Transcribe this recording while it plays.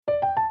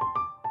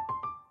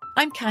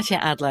I'm Katya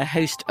Adler,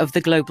 host of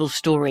The Global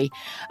Story.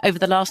 Over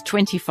the last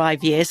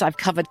 25 years, I've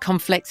covered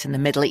conflicts in the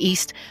Middle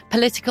East,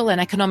 political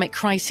and economic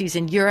crises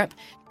in Europe,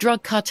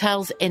 drug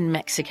cartels in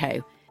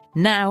Mexico.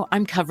 Now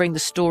I'm covering the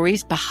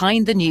stories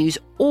behind the news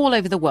all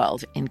over the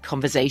world in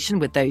conversation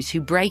with those who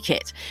break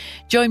it.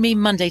 Join me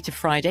Monday to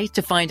Friday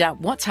to find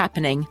out what's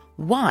happening,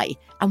 why,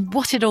 and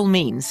what it all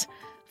means.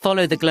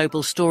 Follow The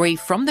Global Story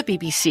from the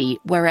BBC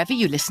wherever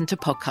you listen to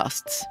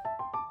podcasts.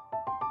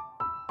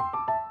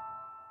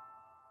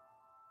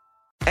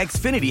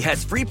 Xfinity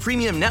has free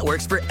premium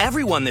networks for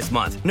everyone this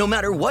month, no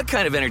matter what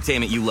kind of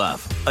entertainment you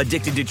love.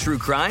 Addicted to true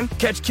crime?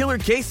 Catch killer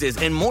cases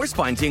and more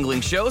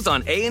spine-tingling shows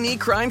on A&E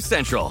Crime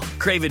Central.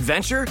 Crave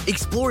adventure?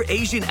 Explore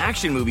Asian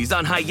action movies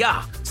on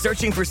Hi-YAH.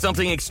 Searching for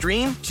something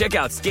extreme? Check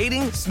out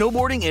skating,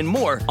 snowboarding, and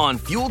more on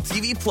Fuel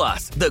TV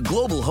Plus, the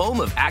global home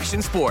of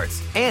action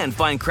sports. And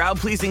find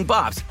crowd-pleasing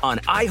bops on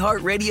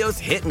iHeartRadio's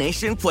Hit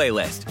Nation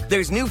playlist.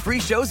 There's new free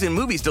shows and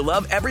movies to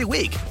love every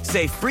week.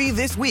 Say free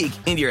this week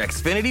in your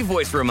Xfinity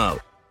voice remote.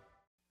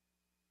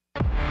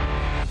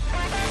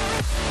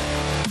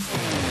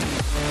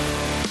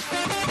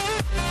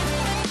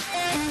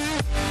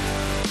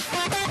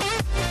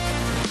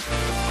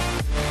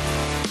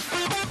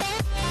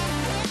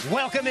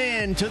 Welcome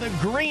in to the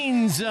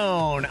Green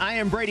Zone. I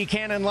am Brady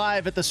Cannon,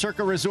 live at the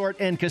Circa Resort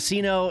and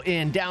Casino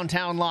in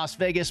downtown Las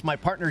Vegas. My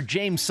partner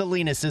James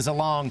Salinas is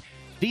along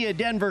via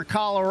Denver,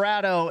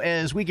 Colorado,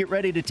 as we get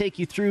ready to take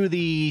you through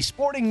the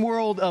sporting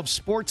world of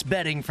sports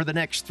betting for the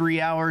next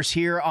 3 hours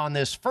here on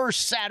this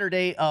first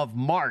Saturday of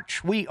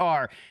March. We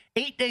are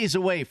 8 days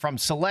away from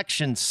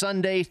Selection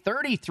Sunday,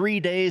 33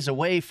 days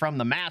away from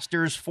the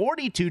Masters,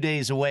 42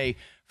 days away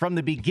from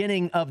the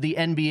beginning of the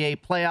NBA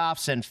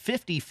playoffs, and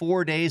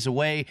 54 days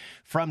away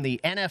from the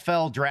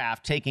NFL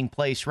draft taking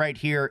place right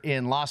here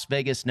in Las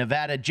Vegas,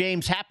 Nevada.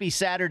 James, happy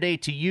Saturday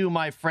to you,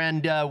 my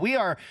friend. We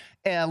are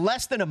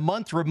less than a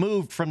month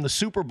removed from the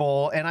Super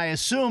Bowl, and I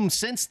assume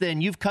since then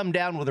you've come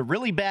down with a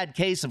really bad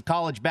case of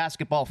college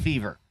basketball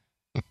fever.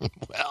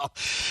 Well,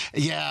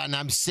 yeah, and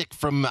I'm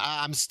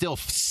still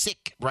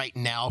sick right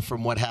now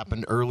from what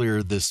happened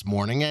earlier this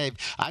morning.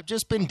 I've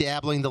just been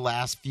dabbling the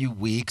last few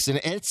weeks, and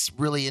it's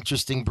really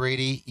interesting,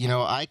 Brady. You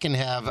know, I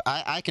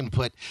can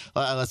put,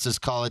 let's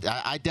just call it,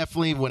 I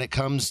definitely, when it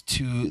comes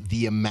to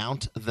the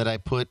amount that I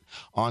put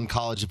on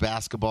college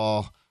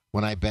basketball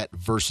when I bet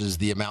versus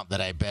the amount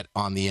that I bet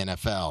on the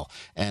NFL.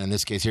 And in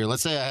this case here,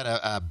 let's say I had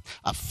a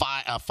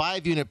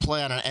 5-unit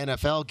play on an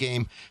NFL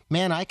game.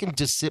 Man, I can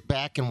just sit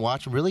back and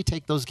watch and really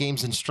take those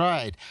games in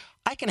stride.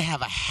 I can have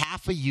a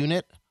half a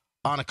unit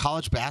on a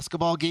college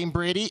basketball game,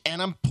 Brady,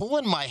 and I'm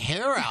pulling my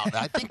hair out.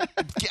 I think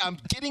I'm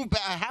getting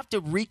back. I have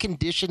to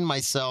recondition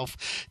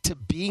myself to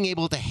being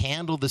able to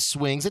handle the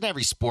swings in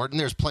every sport, and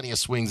there's plenty of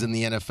swings in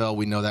the NFL.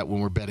 We know that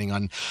when we're betting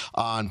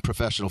on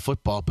professional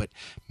football, but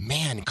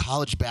man,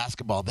 college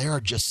basketball, there are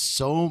just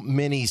so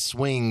many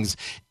swings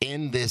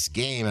in this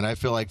game, and I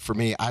feel like for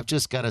me, I've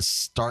just got to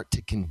start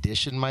to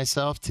condition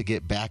myself to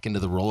get back into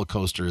the roller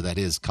coaster that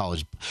is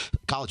college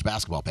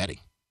basketball betting.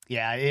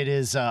 Yeah, it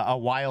is a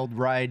wild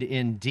ride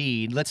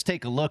indeed. Let's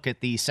take a look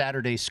at the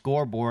Saturday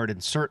scoreboard,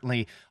 and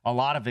certainly a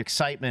lot of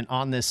excitement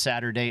on this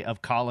Saturday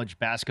of college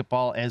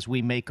basketball as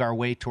we make our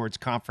way towards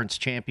conference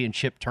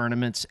championship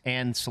tournaments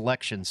and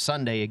Selection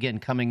Sunday, again,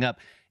 coming up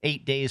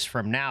 8 days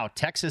from now.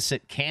 Texas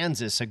at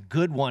Kansas, a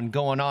good one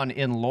going on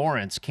in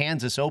Lawrence.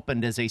 Kansas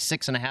opened as a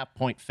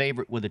 6.5-point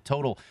favorite with a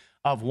total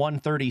of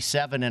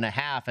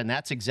 137.5, and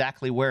that's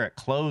exactly where it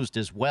closed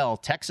as well.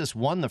 Texas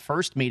won the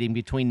first meeting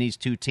between these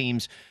two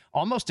teams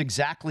almost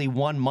exactly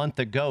 1 month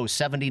ago,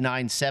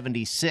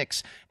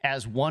 79-76,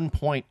 as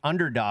 1-point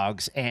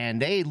underdogs,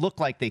 and they look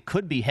like they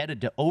could be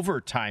headed to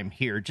overtime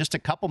here. Just a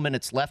couple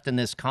minutes left in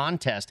this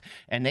contest,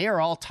 and they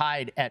are all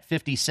tied at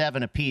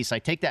 57 apiece. I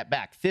take that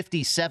back,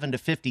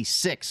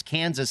 57-56.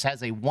 Kansas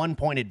has a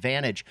 1-point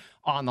advantage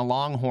on the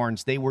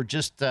Longhorns. They were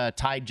just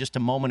tied just a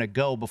moment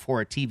ago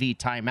before a TV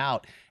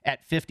timeout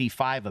at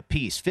 55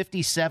 apiece.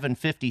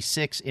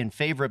 57-56 in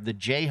favor of the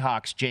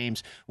Jayhawks,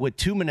 James, with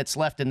 2 minutes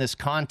left in this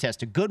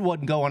contest. A good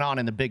one going on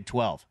in the Big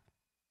 12.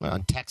 Well,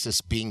 and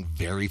Texas being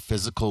very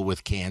physical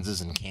with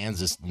Kansas, and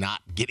Kansas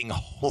not getting a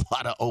whole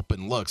lot of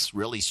open looks,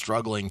 really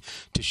struggling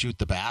to shoot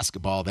the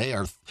basketball. They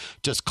are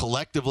just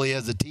collectively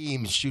as a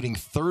team shooting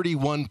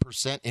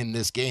 31% in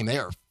this game. They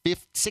are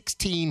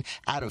 16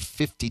 out of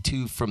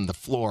 52 from the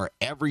floor.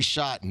 Every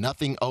shot,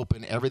 nothing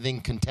open,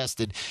 everything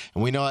contested.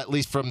 And we know, at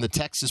least from the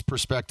Texas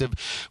perspective,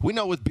 we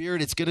know with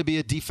Beard, it's going to be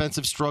a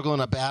defensive struggle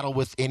and a battle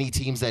with any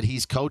teams that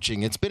he's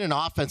coaching. It's been an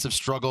offensive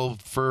struggle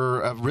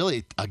for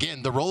really,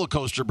 again, the roller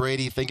coaster,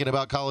 Brady, thinking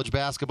about college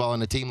basketball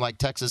and a team like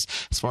Texas.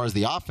 As far as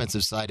the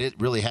offensive side, it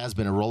really has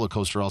been a roller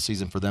coaster all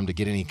season for them to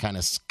get any kind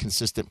of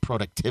consistent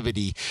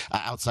productivity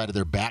outside of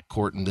their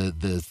backcourt and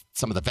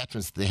some of the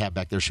veterans that they have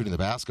back there shooting the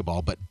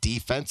basketball. But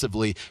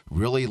defensively,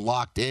 really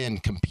locked in,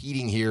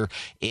 competing here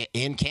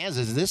in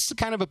Kansas. And this is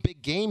kind of a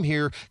big game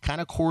here, kind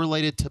of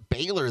correlated to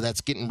Baylor that's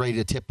getting ready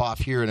to tip off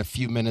here in a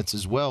few minutes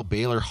as well.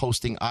 Baylor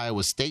hosting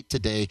Iowa State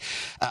today.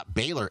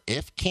 Baylor,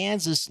 if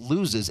Kansas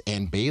loses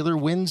and Baylor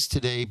wins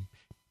today,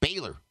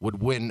 Baylor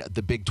would win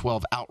the Big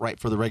 12 outright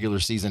for the regular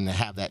season and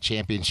have that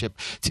championship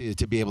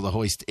to be able to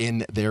hoist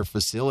in their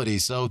facility.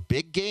 So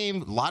big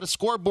game, a lot of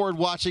scoreboard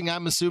watching,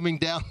 I'm assuming,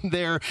 down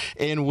there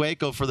in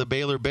Waco for the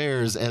Baylor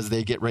Bears as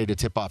they get ready to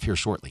tip off here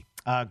shortly.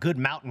 Good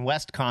Mountain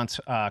West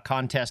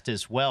contest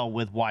as well,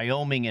 with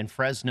Wyoming and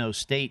Fresno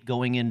State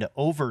going into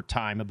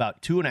overtime.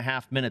 About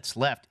 2.5 minutes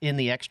left in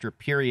the extra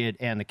period,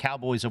 and the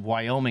Cowboys of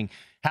Wyoming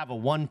have a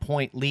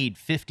 1-point lead,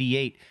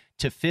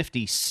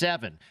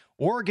 58-57.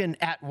 Oregon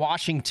at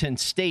Washington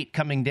State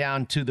coming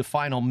down to the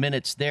final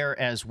minutes there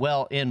as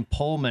well in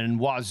Pullman.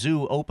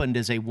 Wazoo opened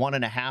as a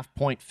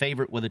 1.5-point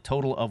favorite with a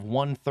total of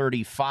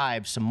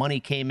 135. Some money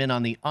came in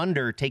on the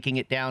under, taking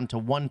it down to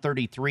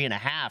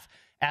 133.5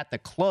 at the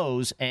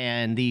close,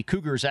 and the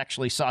Cougars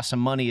actually saw some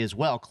money as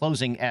well,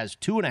 closing as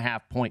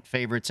 2.5-point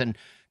favorites. And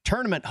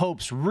tournament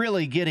hopes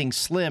really getting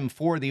slim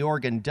for the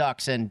Oregon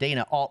Ducks and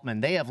Dana Altman.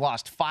 They have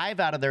lost 5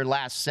 out of their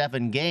last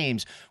 7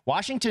 games.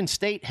 Washington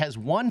State has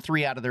won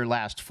 3 out of their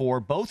last 4.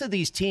 Both of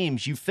these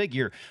teams, you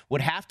figure, would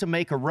have to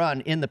make a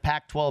run in the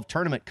Pac-12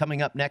 tournament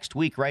coming up next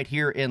week right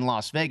here in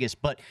Las Vegas.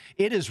 But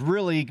it is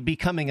really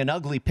becoming an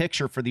ugly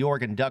picture for the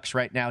Oregon Ducks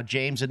right now,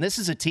 James. And this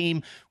is a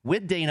team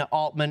with Dana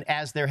Altman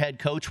as their head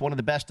coach, one of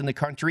the best in the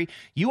country.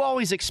 You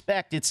always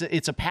expect, it's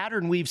a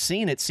pattern we've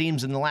seen, it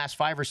seems, in the last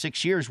 5 or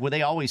 6 years where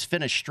they always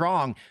finish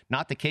strong.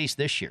 Not the case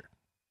this year.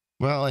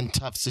 Well, and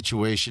tough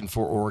situation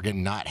for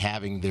Oregon not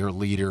having their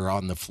leader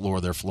on the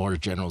floor, their floor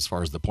general as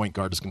far as the point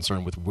guard is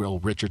concerned with Will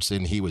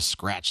Richardson. He was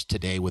scratched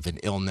today with an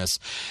illness.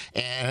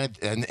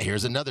 And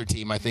here's another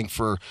team, I think,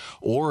 for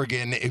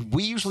Oregon.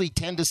 We usually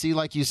tend to see,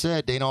 like you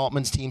said, Dana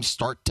Altman's teams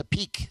start to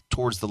peak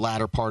towards the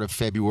latter part of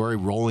February,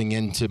 rolling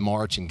into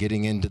March and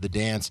getting into the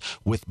dance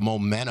with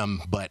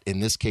momentum. But in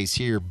this case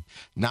here,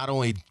 not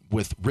only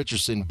with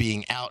Richardson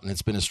being out, and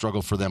it's been a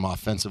struggle for them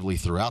offensively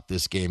throughout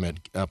this game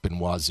up in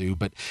Wazoo,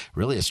 but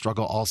really a struggle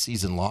all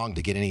season long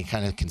to get any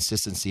kind of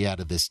consistency out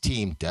of this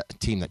team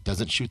that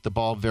doesn't shoot the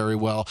ball very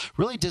well.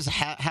 Really just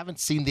haven't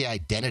seen the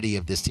identity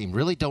of this team.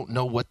 Really don't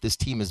know what this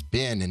team has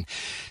been. And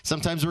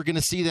sometimes we're going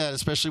to see that,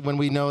 especially when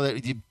we know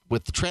that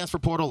with the transfer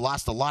portal,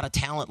 lost a lot of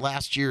talent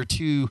last year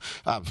too.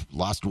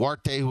 Lost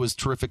Duarte, who was a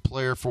terrific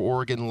player for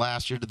Oregon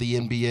last year, to the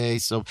NBA.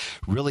 So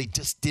really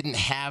just didn't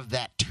have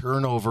that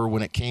turnover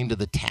when it came to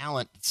the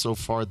talent so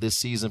far this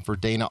season for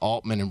Dana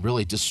Altman, and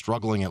really just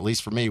struggling, at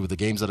least for me, with the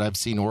games that I've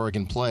seen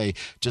Oregon play,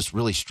 just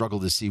really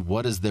struggled to see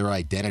what is their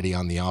identity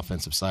on the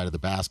offensive side of the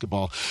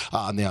basketball,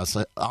 on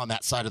that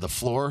side of the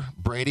floor,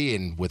 Brady.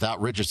 And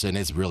without Richardson,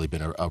 it's really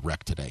been a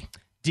wreck today.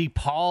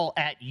 DePaul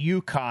at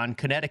UConn.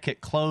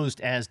 Connecticut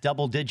closed as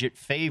double-digit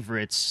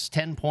favorites,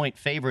 10-point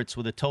favorites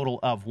with a total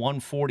of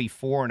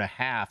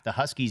 144.5. The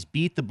Huskies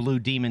beat the Blue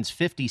Demons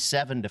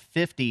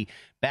 57-50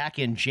 back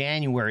in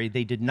January.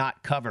 They did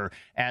not cover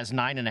as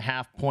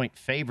 9.5-point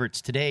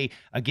favorites. Today,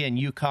 again,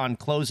 UConn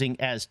closing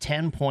as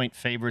 10-point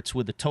favorites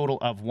with a total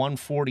of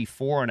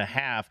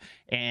 144.5.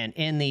 And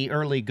in the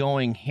early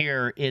going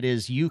here, it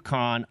is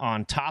UConn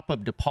on top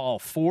of DePaul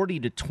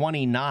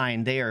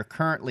 40-29. They are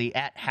currently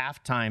at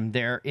halftime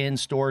there in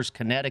Storrs,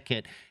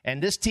 Connecticut.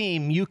 And this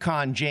team,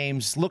 UConn,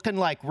 James, looking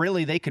like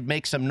really they could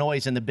make some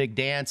noise in the big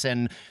dance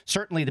and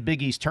certainly the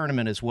Big East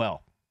tournament as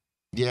well.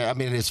 Yeah, I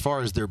mean, as far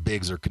as their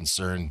bigs are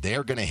concerned,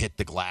 they're going to hit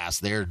the glass.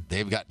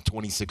 They've got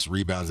 26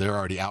 rebounds. They're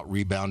already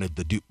out-rebounded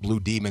the Blue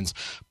Demons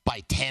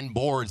by 10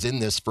 boards in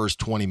this first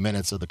 20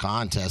 minutes of the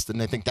contest.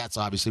 And I think that's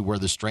obviously where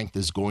the strength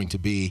is going to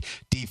be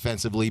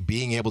defensively,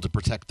 being able to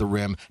protect the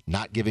rim,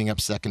 not giving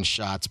up second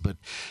shots. But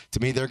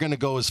to me, they're going to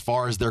go as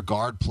far as their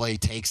guard play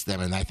takes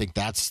them. And I think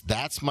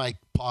that's my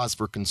pause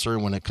for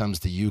concern when it comes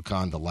to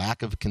UConn, the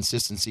lack of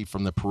consistency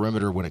from the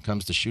perimeter when it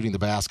comes to shooting the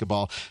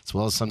basketball, as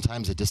well as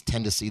sometimes I just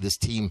tend to see this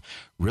team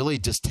really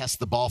just test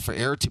the ball for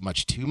air too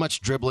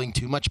much dribbling,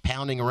 too much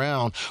pounding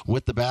around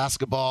with the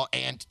basketball,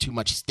 and too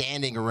much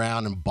standing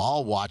around and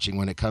ball watching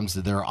when it comes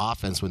to their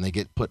offense when they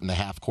get put in the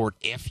half court,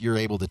 if you're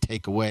able to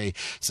take away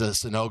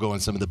Sanogo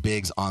and some of the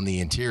bigs on the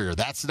interior.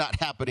 That's not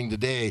happening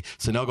today.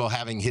 Sanogo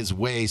having his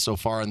way so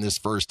far in this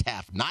first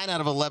half. 9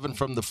 out of 11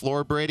 from the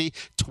floor, Brady,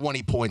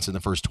 20 points in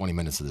the first 20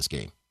 minutes of this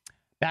game.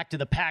 Back to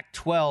the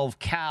Pac-12,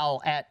 Cal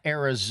at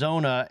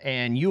Arizona,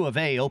 and U of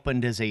A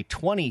opened as a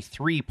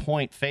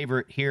 23-point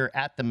favorite here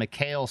at the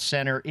McHale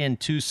Center in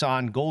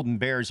Tucson. Golden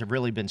Bears have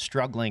really been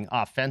struggling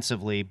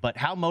offensively, but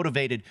how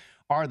motivated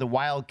are the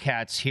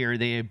Wildcats here?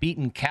 They have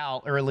beaten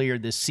Cal earlier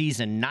this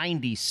season,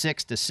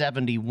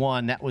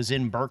 96-71. That was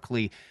in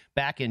Berkeley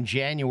back in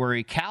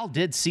January. Cal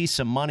did see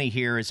some money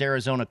here as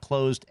Arizona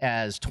closed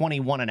as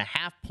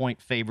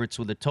 21.5-point favorites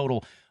with a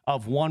total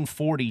of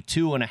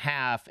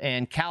 142.5,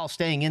 and Cal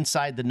staying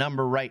inside the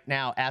number right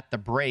now at the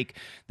break.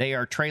 They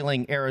are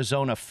trailing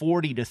Arizona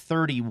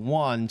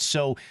 40-31.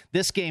 So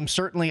this game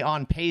certainly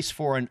on pace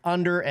for an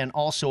under and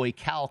also a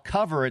Cal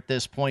cover at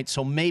this point.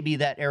 So maybe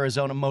that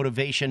Arizona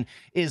motivation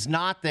is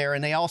not there.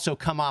 And they also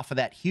come off of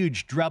that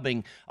huge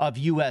drubbing of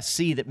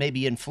USC that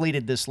maybe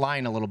inflated this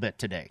line a little bit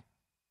today.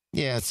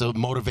 Yeah, so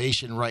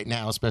motivation right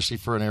now, especially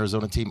for an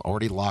Arizona team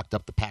already locked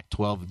up the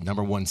Pac-12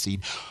 number 1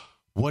 seed.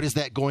 What is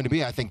that going to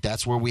be? I think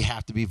that's where we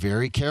have to be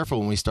very careful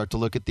when we start to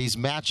look at these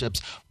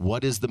matchups.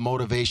 What is the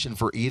motivation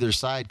for either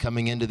side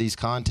coming into these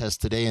contests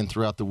today and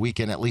throughout the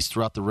weekend, at least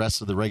throughout the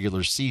rest of the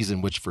regular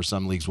season, which for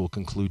some leagues will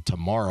conclude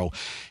tomorrow.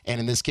 And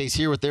in this case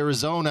here with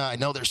Arizona, I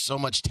know there's so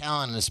much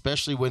talent, and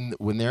especially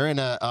when they're in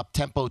a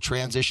up-tempo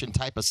transition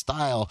type of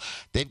style,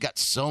 they've got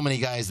so many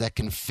guys that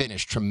can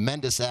finish.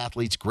 Tremendous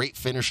athletes, great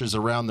finishers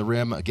around the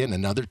rim. Again,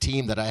 another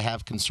team that I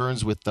have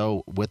concerns with,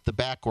 though, with the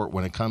backcourt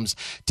when it comes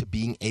to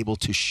being able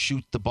to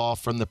shoot the ball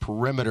from the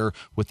perimeter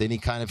with any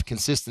kind of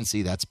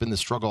consistency. That's been the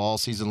struggle all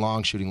season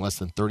long, shooting less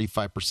than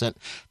 35%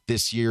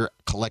 this year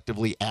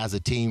collectively as a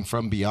team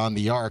from beyond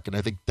the arc. And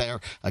I think they're,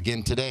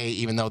 again today,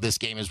 even though this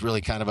game is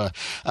really kind of a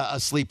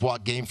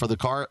sleepwalk game for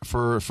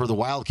the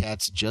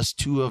Wildcats, just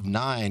 2 of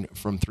 9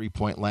 from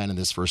three-point land in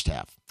this first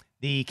half.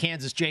 The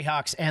Kansas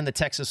Jayhawks and the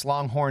Texas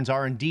Longhorns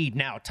are indeed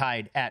now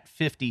tied at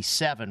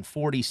 57.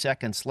 40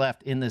 seconds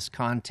left in this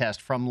contest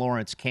from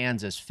Lawrence,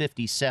 Kansas.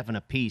 57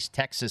 apiece.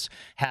 Texas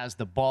has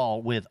the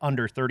ball with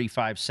under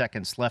 35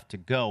 seconds left to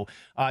go.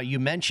 You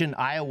mentioned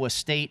Iowa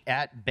State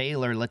at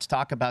Baylor. Let's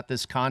talk about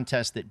this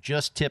contest that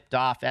just tipped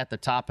off at the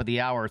top of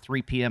the hour,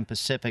 3 p.m.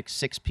 Pacific,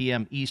 6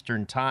 p.m.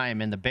 Eastern time.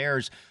 And the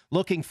Bears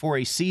looking for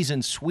a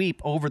season sweep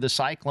over the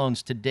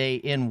Cyclones today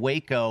in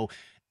Waco.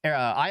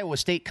 Iowa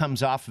State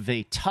comes off of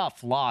a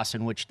tough loss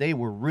in which they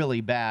were really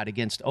bad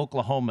against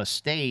Oklahoma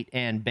State,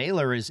 and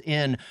Baylor is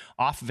in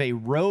off of a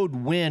road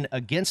win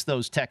against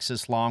those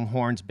Texas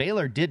Longhorns.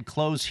 Baylor did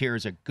close here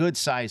as a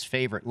good-sized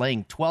favorite,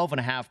 laying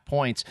 12.5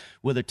 points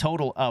with a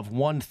total of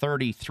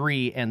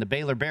 133, and the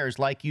Baylor Bears,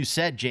 like you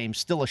said, James,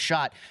 still a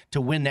shot to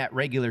win that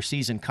regular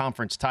season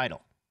conference title.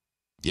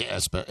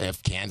 Yes, but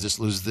if Kansas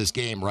loses this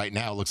game right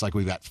now, it looks like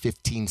we've got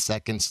 15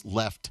 seconds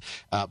left.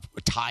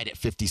 Tied at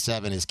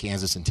 57 is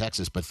Kansas and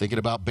Texas. But thinking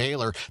about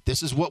Baylor,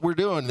 this is what we're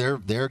doing.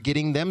 They're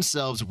getting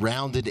themselves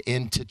rounded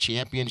into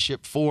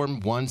championship form.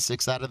 Won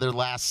 6 out of their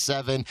last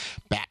 7.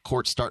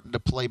 Backcourt starting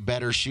to play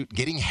better,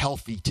 getting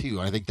healthy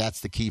too. I think that's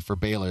the key for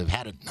Baylor. They've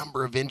had a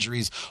number of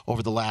injuries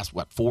over the last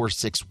 4 or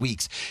 6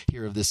 weeks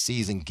here of this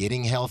season,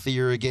 getting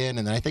healthier again.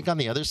 And then I think on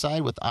the other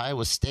side with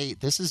Iowa State,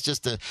 this is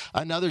just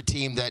another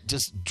team that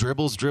just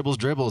dribbles.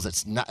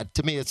 It's not,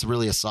 to me, it's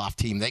really a soft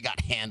team. They got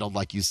handled,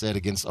 like you said,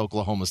 against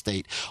Oklahoma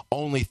State.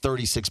 Only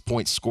 36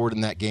 points scored in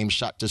that game,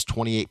 shot just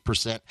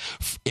 28%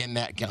 in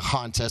that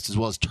contest, as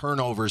well as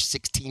turnovers.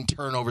 16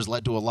 turnovers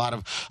led to a lot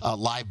of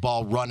live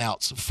ball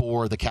runouts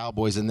for the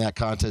Cowboys in that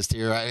contest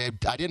here.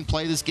 I didn't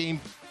play this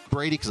game,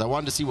 Brady, because I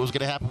wanted to see what was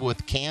going to happen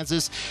with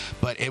Kansas,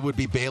 but it would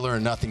be Baylor or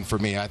nothing for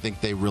me. I think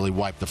they really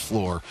wiped the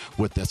floor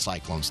with the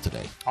Cyclones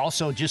today.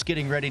 Also, just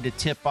getting ready to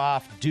tip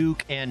off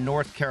Duke and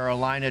North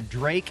Carolina,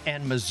 Drake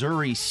and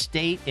Missouri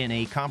State in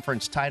a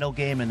conference title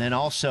game, and then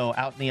also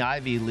out in the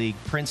Ivy League,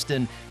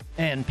 Princeton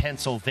and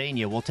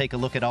Pennsylvania. We'll take a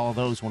look at all of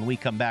those when we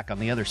come back on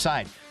the other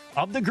side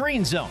of the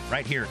Green Zone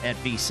right here at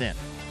VSiN.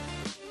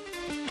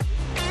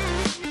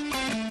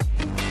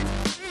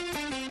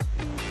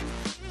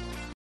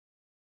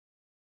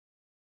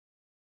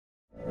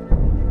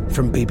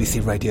 From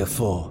BBC Radio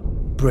 4,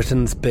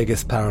 Britain's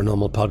biggest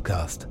paranormal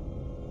podcast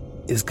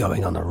is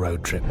going on a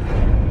road trip.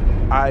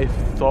 I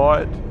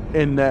thought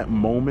in that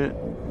moment,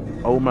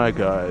 oh my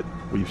God,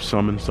 we've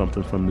summoned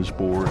something from this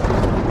board.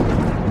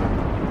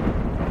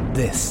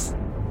 This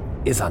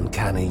is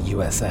Uncanny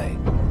USA.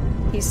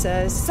 He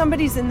says,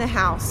 somebody's in the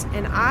house,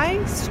 and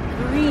I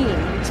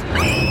screamed.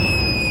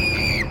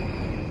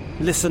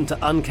 Listen to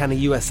Uncanny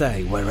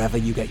USA wherever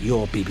you get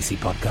your BBC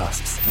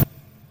podcasts,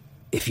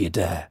 if you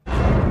dare.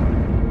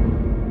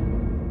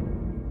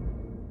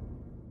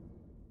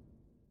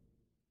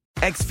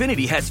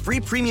 Xfinity has free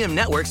premium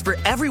networks for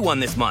everyone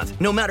this month,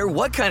 no matter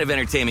what kind of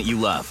entertainment you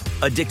love.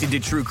 Addicted to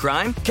true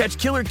crime? Catch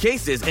killer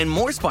cases and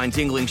more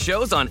spine-tingling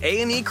shows on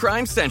A&E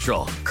Crime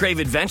Central. Crave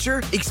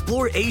adventure?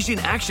 Explore Asian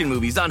action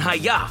movies on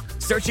Hi-YAH.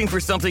 Searching for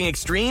something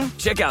extreme?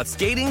 Check out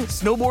skating,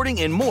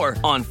 snowboarding, and more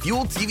on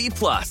Fuel TV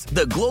Plus,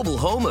 the global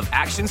home of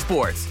action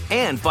sports.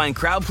 And find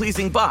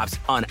crowd-pleasing bops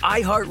on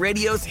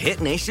iHeartRadio's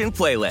Hit Nation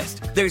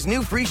playlist. There's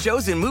new free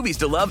shows and movies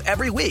to love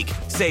every week.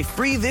 Say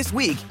free this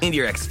week in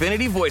your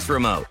Xfinity voice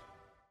remote.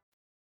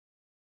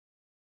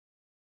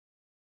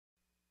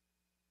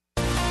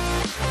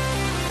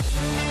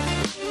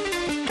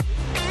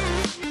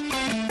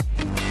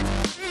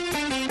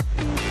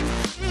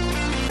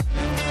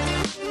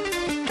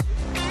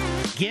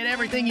 Get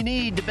everything you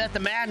need to bet the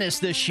madness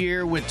this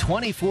year with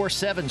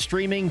 24/7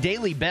 streaming,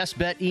 daily best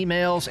bet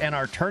emails, and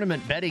our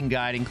tournament betting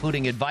guide,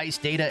 including advice,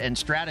 data, and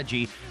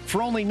strategy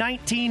for only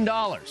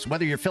 $19.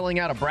 Whether you're filling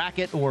out a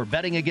bracket or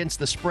betting against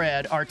the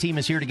spread, our team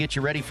is here to get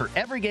you ready for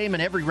every game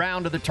and every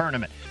round of the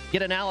tournament.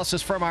 Get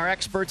analysis from our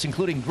experts,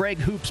 including Greg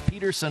Hoops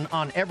Peterson,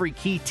 on every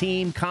key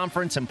team,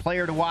 conference, and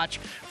player to watch,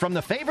 from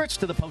the favorites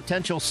to the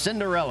potential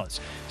Cinderellas.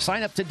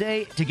 Sign up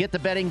today to get the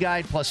betting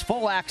guide plus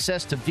full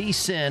access to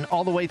VSiN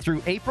all the way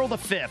through April the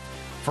 5th.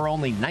 for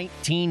only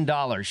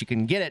 $19. You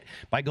can get it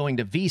by going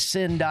to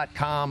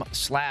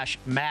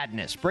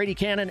vsin.com/madness. Brady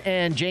Cannon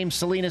and James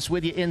Salinas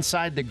with you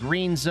inside the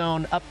Green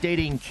Zone,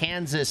 updating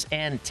Kansas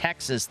and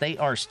Texas. They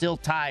are still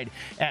tied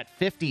at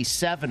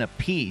 57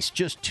 apiece.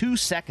 Just 2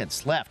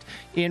 seconds left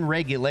in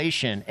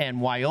regulation,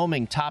 and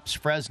Wyoming tops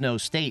Fresno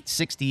State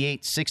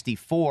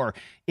 68-64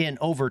 in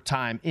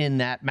overtime in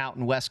that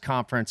Mountain West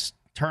Conference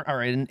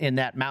in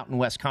that Mountain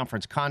West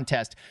Conference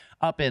contest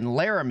up in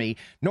Laramie.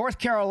 North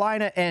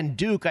Carolina and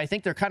Duke, I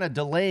think they're kind of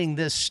delaying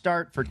this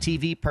start for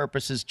TV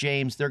purposes,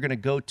 James. They're going to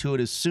go to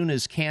it as soon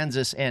as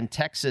Kansas and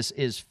Texas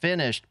is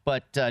finished.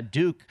 But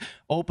Duke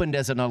opened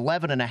as an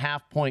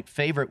 11.5-point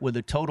favorite with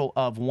a total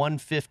of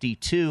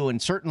 152.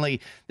 And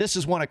certainly this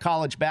is one of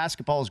college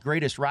basketball's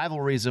greatest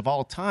rivalries of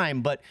all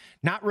time, but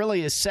not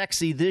really as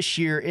sexy this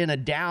year in a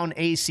down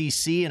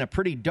ACC and a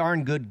pretty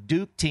darn good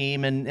Duke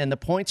team. And the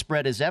point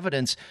spread is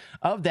evidence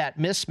of that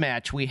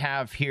mismatch we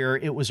have here.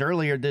 It was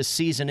earlier this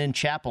season in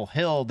Chapel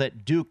Hill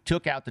that Duke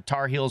took out the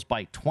Tar Heels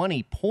by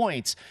 20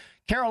 points.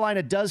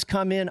 Carolina does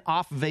come in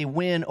off of a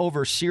win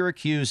over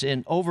Syracuse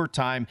in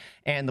overtime,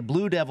 and the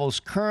Blue Devils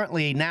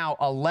currently now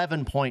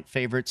 11-point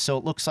favorites, so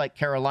it looks like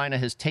Carolina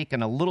has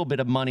taken a little bit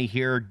of money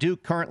here.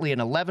 Duke currently an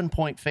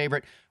 11-point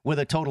favorite with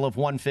a total of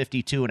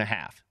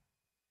 152.5.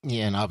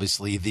 Yeah, and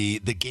obviously the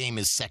game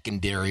is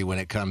secondary when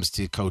it comes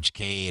to Coach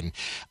K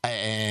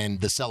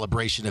and the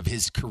celebration of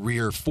his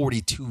career,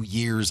 42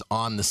 years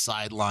on the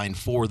sideline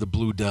for the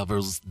Blue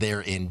Devils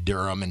there in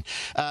Durham, and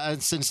a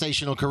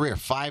sensational career.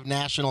 5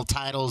 national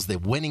titles, the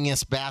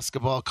winningest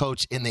basketball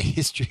coach in the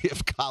history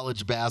of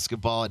college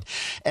basketball.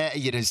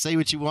 And say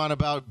what you want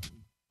about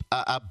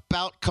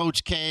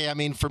Coach K. I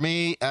mean, for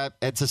me,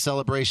 it's a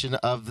celebration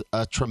of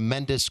a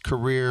tremendous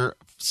career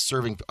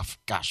serving,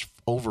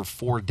 over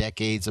 4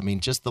 decades. I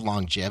mean, just the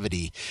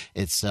longevity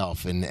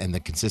itself and the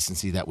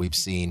consistency that we've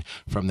seen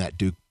from that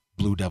Duke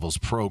Blue Devils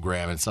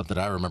program, and something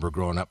I remember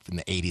growing up in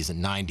the 80s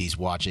and 90s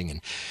watching.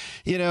 And,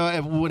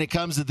 when it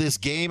comes to this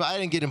game, I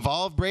didn't get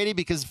involved, Brady,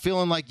 because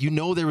feeling like,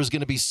 there was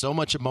going to be so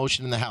much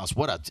emotion in the house.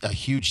 What a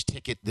huge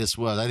ticket this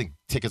was. I think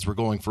tickets were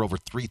going for over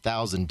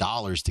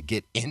 $3,000 to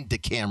get into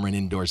Cameron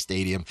Indoor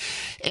Stadium.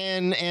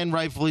 And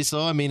rightfully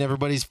so. I mean,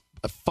 everybody's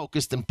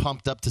focused and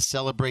pumped up to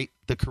celebrate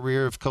the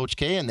career of Coach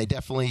K, and they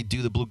definitely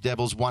do. The Blue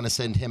Devils want to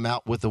send him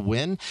out with a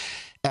win.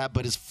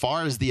 But as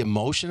far as the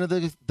emotion of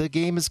the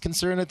game is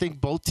concerned, I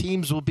think both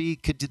teams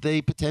could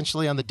they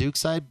potentially on the Duke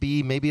side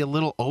be maybe a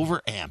little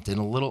overamped and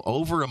a little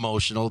over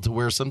emotional, to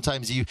where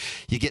sometimes you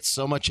get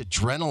so much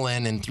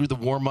adrenaline and through the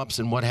warm-ups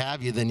and what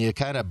have you, then you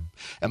kind of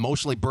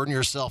emotionally burn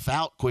yourself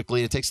out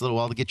quickly. It takes a little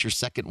while to get your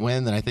second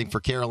win. And I think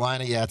for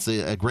Carolina, it's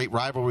a great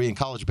rivalry in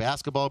college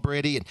basketball,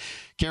 Brady, and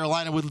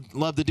Carolina would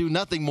love to do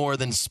nothing more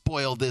than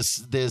spoil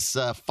this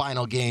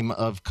final game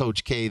of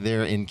Coach K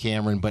there in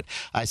Cameron. But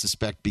I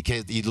suspect,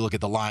 because you look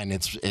at the line,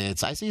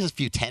 it's I see a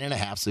few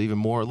 10.5, so even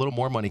more, a little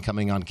more money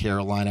coming on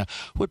Carolina.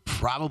 Would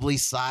probably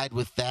side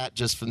with that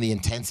just from the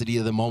intensity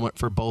of the moment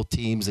for both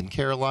teams. And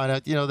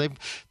Carolina,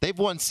 they've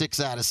won 6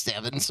 out of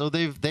 7, so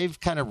they've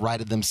kind of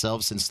righted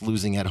themselves since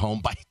losing at home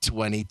by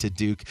 20 to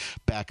Duke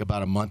back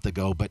about a month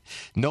ago. But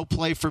no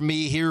play for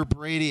me here,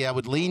 Brady. I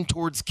would lean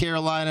towards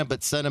Carolina,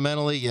 but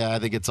sentimentally, I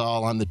think it's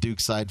all on the Duke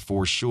side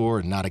for sure,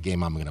 and not a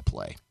game I'm going to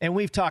play. And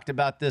we've talked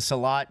about this a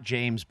lot,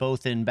 James,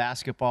 both in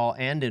basketball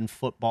and in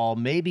football.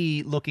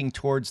 Maybe looking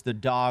towards the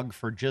dog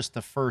for just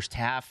the first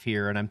half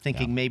here, and I'm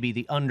thinking maybe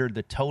the under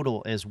the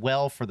total as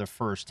well for the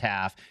first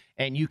half.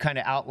 And you kind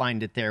of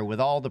outlined it there with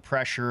all the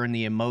pressure and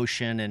the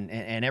emotion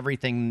and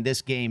everything,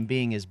 this game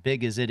being as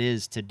big as it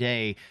is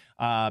today.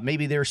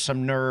 Maybe there's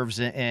some nerves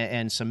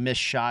and some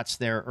missed shots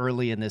there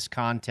early in this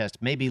contest.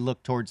 Maybe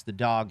look towards the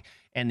dog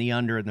and the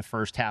under in the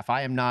first half.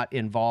 I am not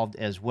involved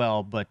as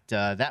well, but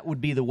that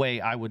would be the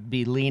way I would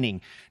be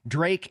leaning.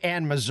 Drake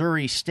and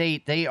Missouri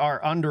State, they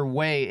are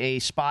underway. A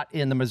spot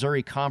in the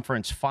Missouri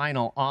Conference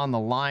Final on the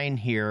line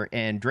here,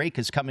 and Drake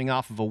is coming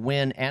off of a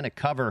win and a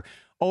cover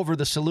over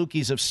the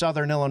Salukis of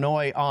Southern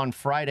Illinois on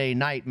Friday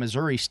night.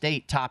 Missouri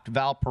State topped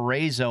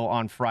Valparaiso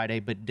on Friday,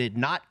 but did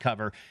not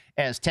cover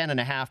as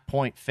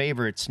 10.5-point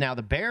favorites. Now,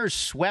 the Bears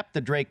swept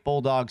the Drake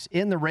Bulldogs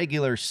in the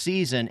regular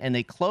season, and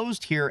they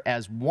closed here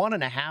as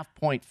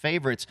 1.5-point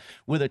favorites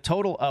with a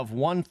total of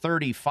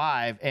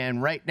 135.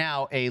 And right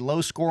now, a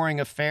low-scoring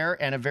affair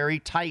and a very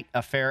tight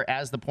affair,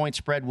 as the point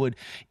spread would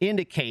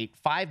indicate.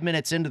 5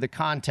 minutes into the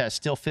contest,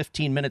 still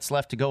 15 minutes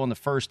left to go in the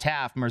first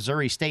half.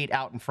 Missouri State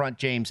out in front,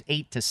 James,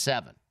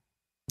 8-7.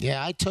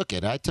 Yeah, I took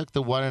it. I took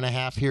the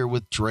 1.5 here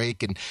with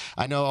Drake. And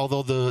I know,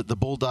 although the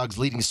Bulldogs'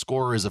 leading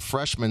scorer is a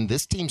freshman,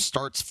 this team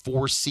starts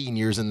 4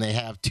 seniors, and they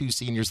have 2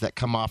 seniors that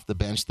come off the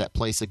bench that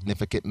play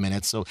significant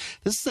minutes. So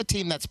this is a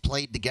team that's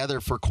played together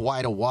for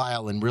quite a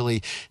while, and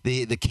really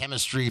the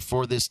chemistry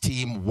for this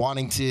team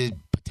wanting to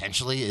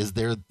potentially is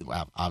there.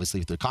 Well, obviously,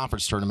 with the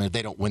conference tournament, if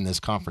they don't win this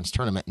conference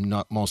tournament,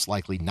 most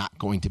likely not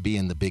going to be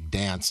in the big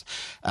dance.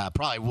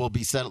 Probably will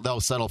be settled.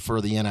 They'll settle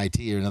for the NIT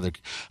or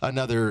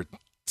another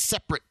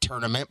separate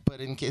tournament,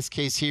 but in this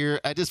case here,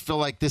 I just feel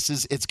like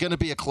it's going to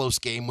be a close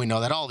game. We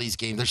know that all these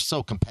games, they're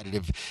so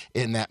competitive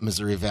in that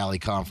Missouri Valley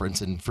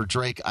Conference. And for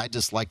Drake, I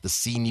just like the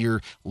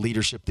senior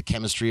leadership, the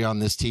chemistry on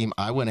this team.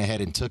 I went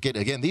ahead and took it.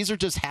 Again, these are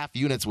just half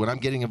units when I'm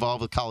getting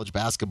involved with college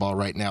basketball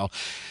right now.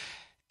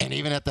 And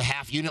even at the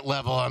half unit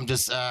level,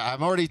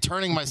 I'm already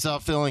turning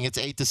myself, feeling it's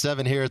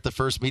 8-7 here at the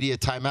first media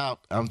timeout.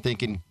 I'm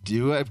thinking,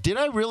 did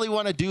I really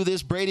want to do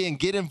this, Brady, and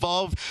get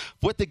involved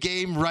with the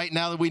game right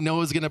now that we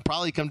know is going to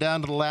probably come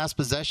down to the last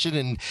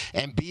possession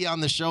and be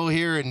on the show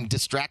here and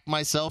distract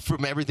myself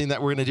from everything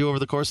that we're going to do over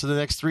the course of the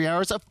next 3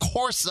 hours? Of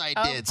course I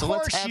did. So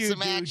let's have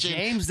some action.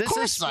 James, this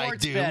is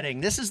sports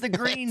betting. This is the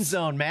green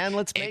zone, man.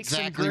 Let's make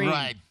some green.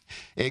 Right.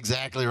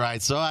 Exactly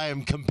right. So I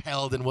am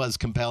compelled and was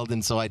compelled,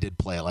 and so I did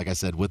play it, like I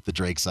said, with the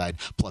Drake side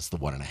plus the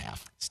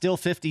 1.5. Still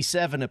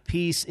 57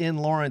 apiece in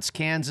Lawrence,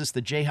 Kansas.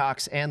 The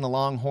Jayhawks and the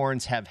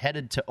Longhorns have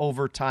headed to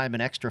overtime, an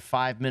extra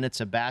 5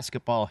 minutes of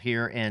basketball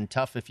here, and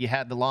tough if you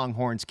had the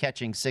Longhorns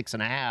catching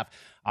 6.5.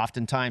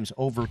 Oftentimes,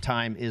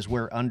 overtime is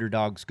where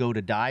underdogs go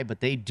to die,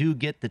 but they do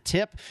get the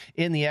tip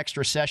in the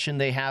extra session.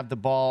 They have the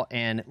ball,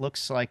 and it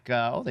looks like,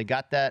 they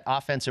got that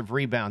offensive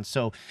rebound.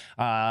 So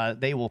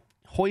they will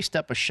hoist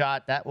up a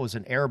shot. That was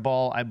an air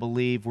ball, I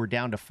believe. We're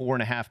down to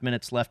 4.5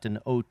 minutes left in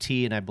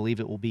OT, and I believe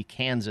it will be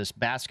Kansas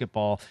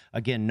basketball.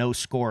 Again, no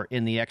score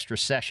in the extra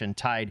session,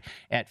 tied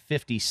at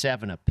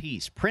 57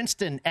 apiece.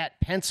 Princeton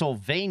at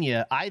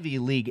Pennsylvania, Ivy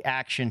League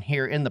action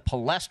here in the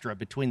Palestra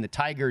between the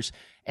Tigers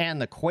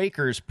and the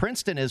Quakers.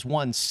 Princeton has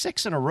won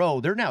 6 in a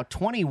row. They're now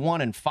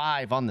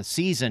 21-5 on the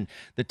season.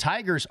 The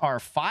Tigers are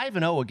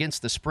 5-0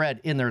 against the spread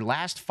in their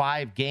last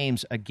 5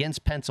 games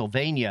against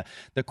Pennsylvania.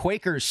 The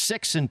Quakers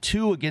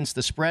 6-2 against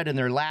the spread in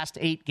their last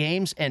 8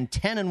 games and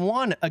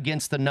 10-1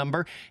 against the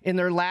number in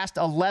their last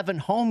 11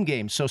 home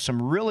games. So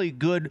some really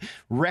good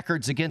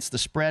records against the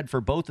spread for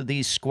both of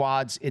these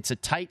squads. It's a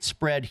tight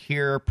spread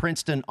here.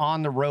 Princeton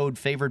on the road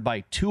favored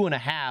by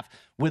 2.5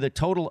 with a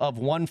total of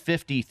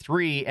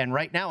 153. And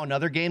right now,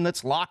 another game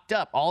that's locked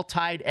up, all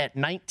tied at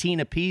 19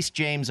 apiece,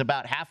 James,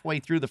 about halfway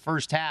through the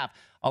first half.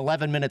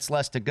 11 minutes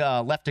left to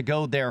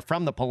go there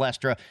from the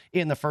Palestra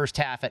in the first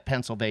half at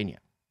Pennsylvania.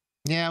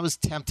 Yeah, I was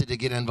tempted to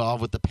get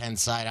involved with the Penn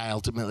side. I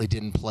ultimately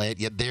didn't play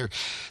it. Yet the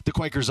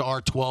Quakers are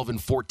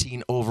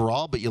 12-14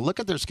 overall, but you look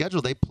at their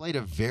schedule, they played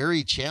a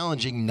very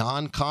challenging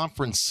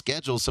non-conference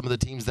schedule. Some of the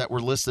teams that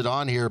were listed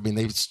on here, I mean,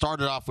 they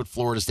started off with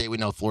Florida State. We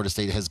know Florida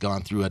State has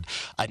gone through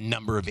a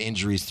number of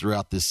injuries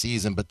throughout this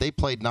season, but they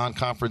played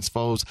non-conference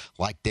foes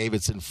like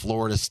Davidson,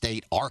 Florida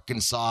State,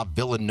 Arkansas,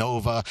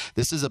 Villanova.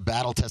 This is a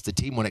battle-tested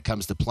team when it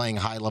comes to playing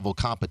high-level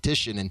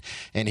competition,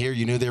 and here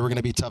you knew they were going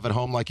to be tough at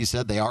home. Like you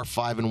said, they are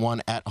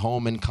 5-1 at home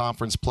in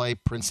conference play.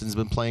 Princeton's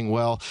been playing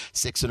well,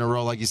 6 in a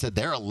row. Like you said,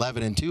 they're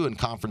 11-2 in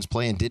conference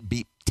play and did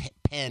beat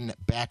Penn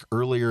back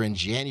earlier in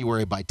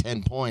January by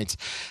 10 points.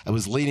 I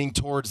was leaning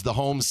towards the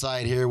home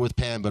side here with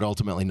Penn, but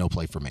ultimately no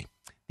play for me.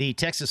 The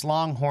Texas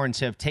Longhorns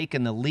have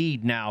taken the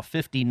lead now,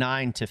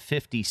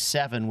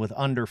 59-57, with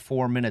under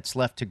 4 minutes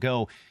left to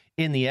go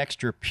in the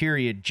extra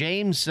period.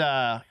 James,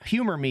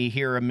 humor me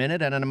here a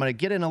minute, and I'm going to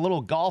get in a little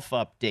golf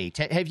update.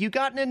 Have you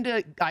gotten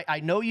into,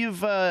 I know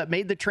you've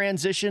made the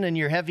transition and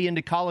you're heavy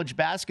into college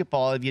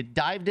basketball. Have you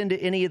dived into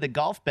any of the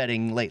golf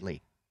betting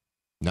lately?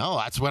 No,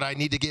 that's what I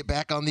need to get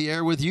back on the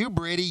air with you,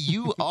 Brady.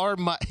 You are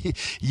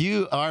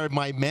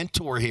my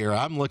mentor here.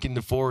 I'm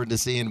looking forward to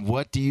seeing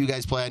what do you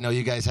guys play. I know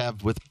you guys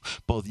have with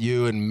both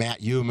you and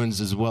Matt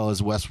Humans as well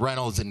as Wes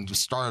Reynolds, and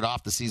started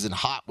off the season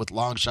hot with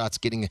long shots,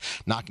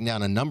 knocking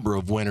down a number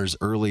of winners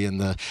early in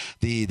the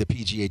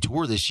PGA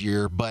Tour this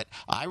year. But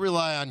I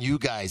rely on you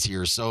guys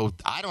here, so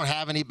I don't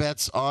have any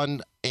bets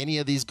on any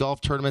of these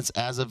golf tournaments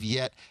as of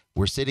yet.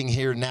 We're sitting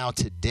here now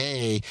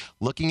today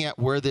looking at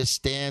where this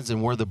stands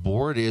and where the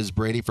board is,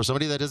 Brady. For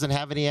somebody that doesn't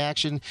have any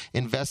action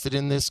invested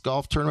in this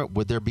golf tournament,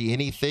 would there be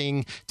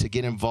anything to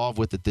get involved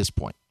with at this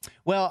point?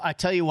 Well, I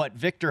tell you what,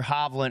 Viktor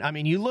Hovland, I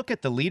mean, you look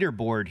at the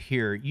leaderboard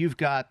here. You've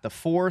got the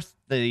 4th,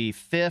 the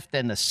 5th,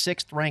 and the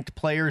 6th ranked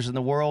players in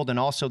the world, and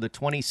also the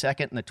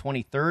 22nd and the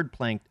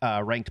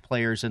 23rd ranked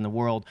players in the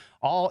world,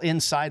 all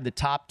inside the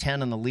top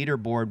 10 on the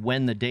leaderboard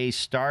when the day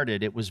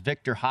started. It was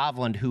Viktor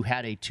Hovland who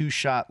had a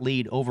 2-shot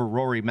lead over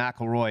Rory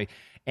McIlroy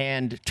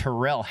and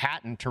Tyrrell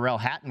Hatton. Tyrrell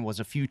Hatton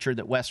was a future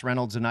that Wes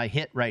Reynolds and I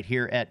hit right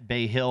here at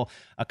Bay Hill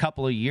a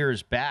couple of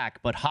years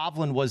back. But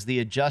Hovland was the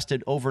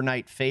adjusted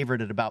overnight favorite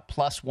at about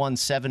plus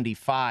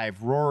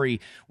 175. Rory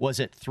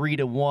was at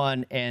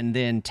 3-1, and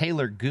then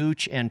Taylor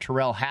Gooch and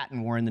Tyrrell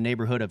Hatton were in the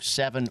neighborhood of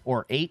 7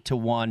 or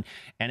 8-1.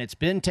 And it's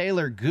been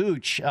Taylor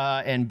Gooch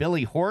and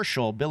Billy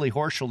Horschel. Billy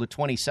Horschel, the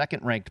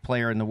 22nd ranked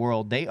player in the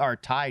world. They are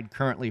tied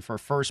currently for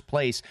first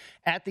place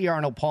at the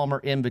Arnold Palmer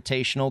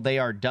Invitational. They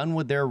are done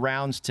with their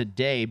rounds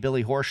today.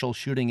 Billy Horschel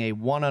shooting a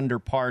 1 under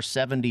par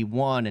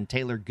 71 and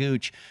Taylor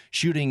Gooch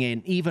shooting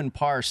an even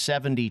par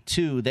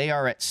 72. They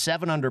are at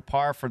 7 under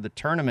par for the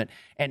tournament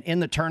and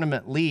in the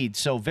tournament lead.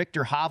 So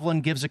Viktor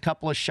Hovland gives a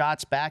couple of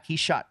shots back. He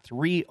shot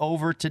 3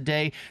 over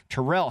today.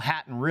 Tyrrell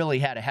Hatton really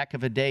had a heck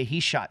of a day. He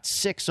shot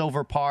 6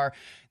 over par.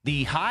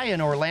 The high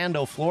in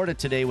Orlando, Florida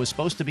today was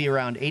supposed to be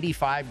around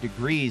 85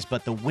 degrees,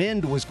 but the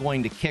wind was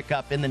going to kick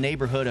up in the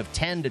neighborhood of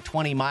 10 to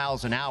 20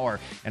 miles an hour.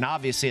 And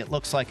obviously it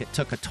looks like it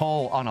took a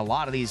toll on a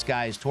lot of these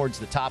guys towards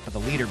the top of the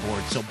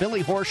leaderboard. So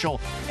Billy Horschel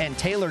and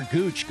Taylor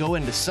Gooch go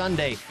into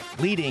Sunday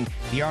leading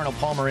the Arnold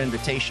Palmer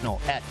Invitational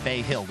at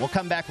Bay Hill. We'll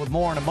come back with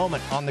more in a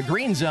moment on the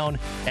Green Zone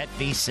at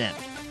VSiN.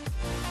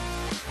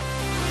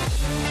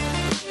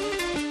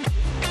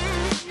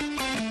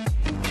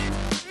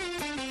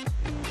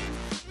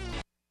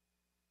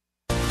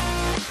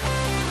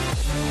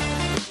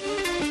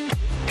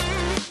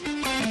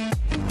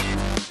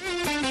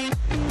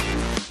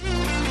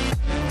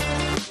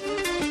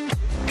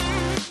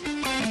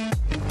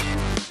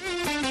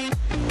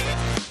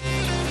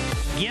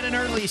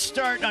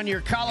 Start on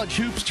your college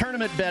hoops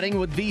tournament betting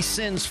with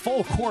VSiN's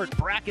full court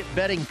bracket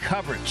betting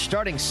coverage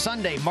starting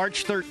Sunday,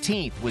 March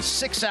 13th with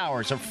 6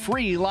 hours of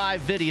free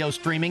live video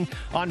streaming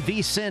on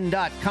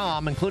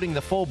vsin.com, including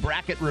the full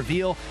bracket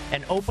reveal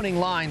and opening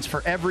lines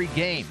for every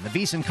game. The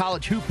VSiN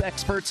college hoop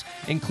experts,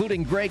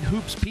 including Greg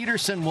Hoops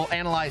Peterson, will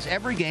analyze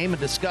every game and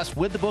discuss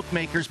with the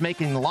bookmakers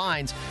making the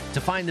lines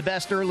to find the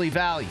best early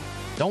value.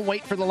 Don't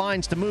wait for the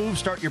lines to move.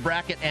 Start your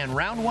bracket and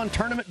round one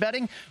tournament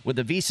betting with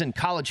the VSiN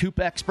college hoop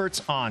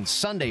experts on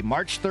Sunday,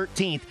 March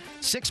 13th,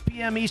 6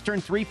 p.m.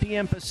 Eastern, 3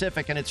 p.m.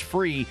 Pacific, and it's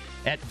free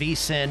at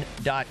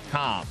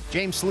vsin.com.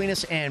 James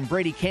Salinas and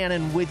Brady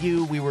Cannon with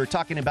you. We were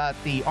talking about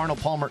the Arnold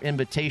Palmer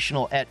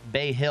Invitational at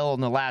Bay Hill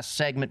in the last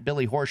segment.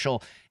 Billy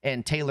Horschel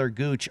and Taylor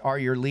Gooch are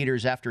your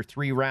leaders after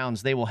 3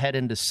 rounds. They will head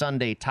into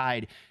Sunday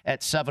tied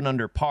at 7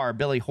 under par.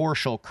 Billy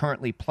Horschel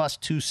currently plus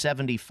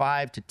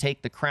 275 to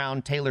take the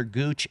crown. Taylor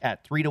Gooch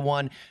at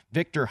 3-1.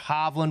 Victor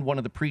Hovland, one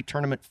of the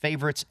pre-tournament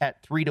favorites,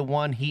 at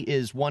 3-1. He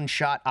is one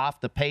shot off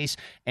the pace.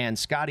 And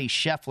Scotty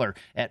Scheffler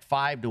at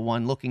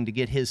 5-1, looking to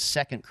get his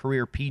second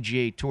career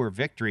PGA Tour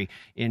victory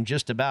in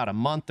just about a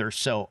month or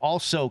so.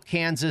 Also,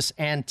 Kansas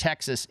and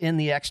Texas in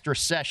the extra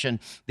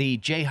session. The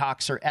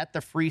Jayhawks are at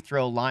the free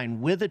throw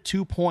line with a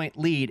 2-point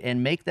lead,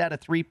 and make that a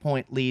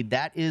 3-point lead.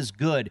 That is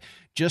good.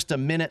 Just a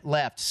minute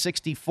left,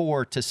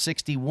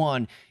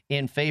 64-61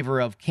 in favor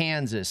of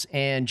Kansas.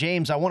 And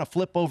James, I want to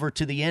flip over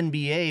to the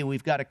NBA.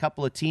 We've got a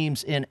couple of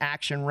teams in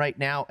action right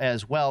now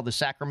as well. The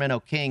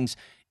Sacramento Kings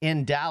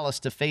in Dallas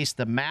to face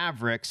the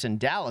Mavericks, and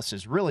Dallas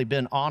has really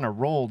been on a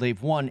roll.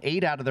 They've won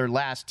 8 out of their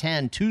last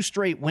 10, 2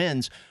 straight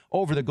wins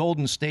over the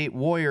Golden State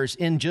Warriors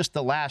in just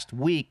the last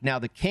week. Now,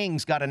 the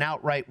Kings got an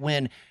outright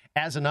win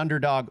as an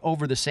underdog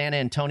over the San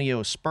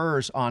Antonio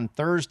Spurs on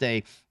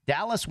Thursday.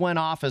 Dallas went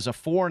off as a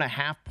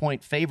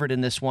 4.5-point favorite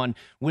in this one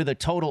with a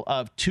total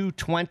of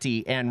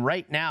 220. And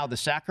right now, the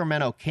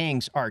Sacramento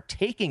Kings are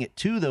taking it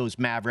to those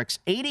Mavericks,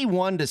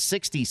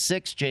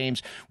 81-66,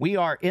 James. We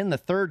are in the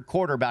third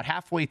quarter, about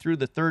halfway through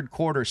the third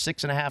quarter,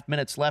 6.5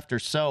 minutes left or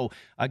so.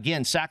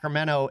 Again,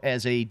 Sacramento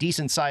as a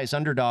decent-sized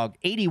underdog,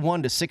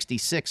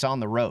 81-66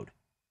 on the road.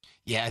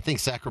 Yeah, I think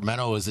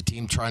Sacramento is a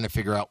team trying to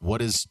figure out what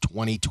does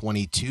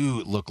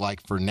 2022 look like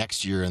for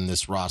next year in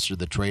this roster.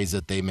 The trades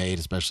that they made,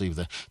 especially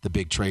the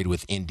big trade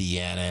with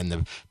Indiana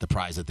and the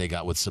prize that they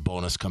got with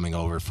Sabonis coming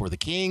over for the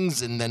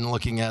Kings. And then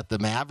looking at the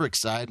Mavericks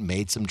side,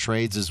 made some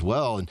trades as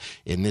well. And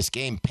in this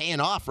game, paying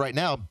off right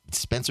now,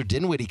 Spencer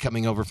Dinwiddie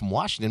coming over from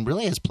Washington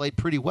really has played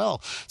pretty well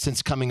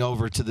since coming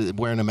over to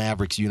wearing a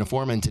Mavericks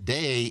uniform. And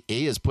today,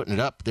 A is putting it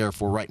up there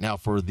for right now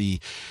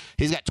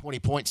he's got 20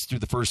 points through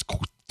the first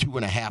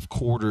 2.5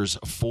 quarters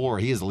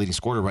he is the leading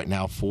scorer right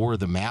now for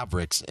the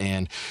Mavericks.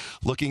 And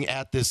looking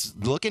at the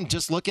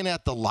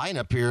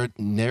lineup here,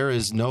 there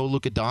is no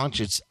Luka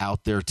Doncic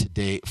out there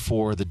today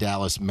for the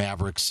Dallas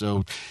Mavericks.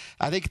 So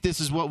I think this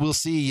is what we'll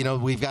see. You know,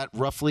 we've got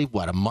roughly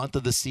a month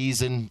of the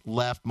season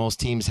left. Most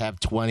teams have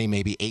 20,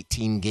 maybe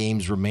 18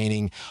 games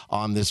remaining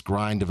on this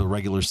grind of a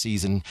regular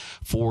season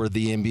for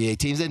the NBA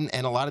teams. And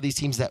a lot of these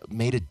teams that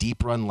made a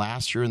deep run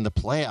last year in the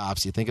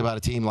playoffs, you think about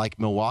a team like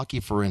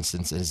Milwaukee, for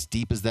instance, as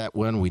deep as that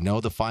one. We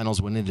know the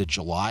finals went into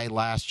July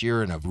last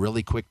year and a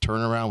really quick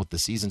turnaround with the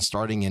season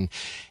starting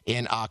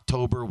in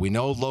October. We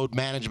know load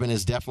management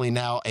is definitely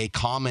now a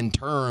common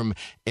term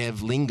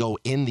of lingo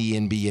in the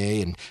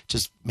NBA, and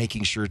just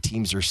making sure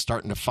teams are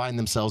starting to find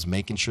themselves,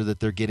 making sure that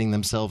they're getting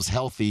themselves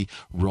healthy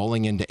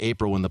rolling into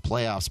April when the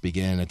playoffs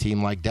begin. A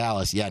team like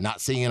Dallas,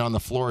 not seeing it on the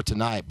floor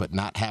tonight, but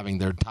not having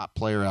their top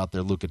player out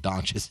there, Luka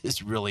Doncic,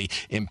 is really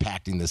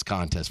impacting this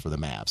contest for the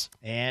Mavs.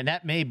 And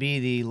that may be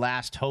the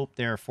last hope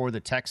there for the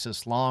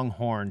Texas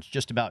Longhorns.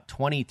 Just about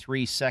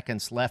 23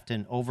 seconds left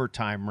in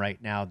overtime right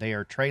now. They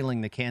are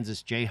trailing the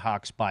Kansas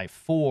Jayhawks by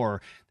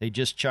 4. They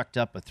just chucked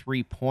up a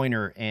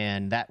 3-pointer,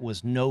 and that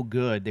was no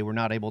good. They were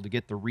not able to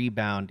get the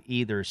rebound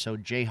either. So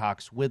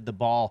Jayhawks with the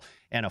ball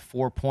and a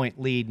 4-point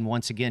lead. And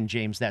once again,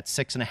 James, that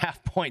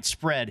 6.5-point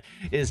spread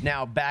is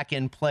now back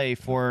in play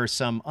for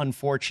some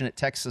unfortunate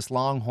Texas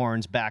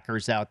Longhorns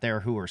backers out there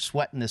who are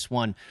sweating this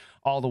one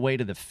all the way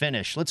to the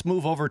finish. Let's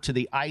move over to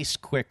the ice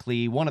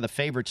quickly. One of the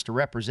favorites to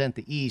represent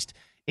the East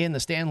in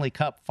the Stanley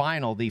Cup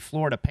final, the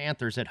Florida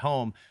Panthers at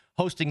home,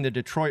 hosting the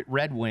Detroit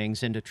Red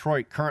Wings, and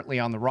Detroit currently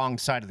on the wrong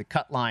side of the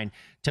cut line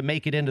to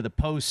make it into the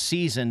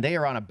postseason. They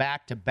are on a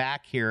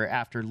back-to-back here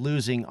after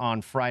losing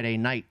on Friday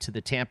night to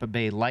the Tampa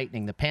Bay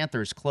Lightning. The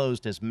Panthers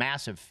closed as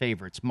massive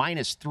favorites,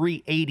 minus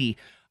 380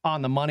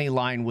 on the money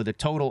line with a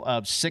total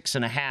of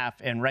 6.5.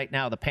 And right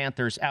now the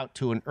Panthers out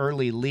to an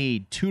early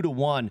lead,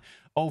 2-1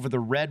 over the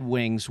Red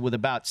Wings with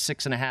about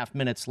 6.5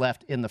 minutes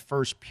left in the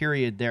first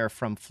period there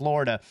from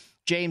Florida.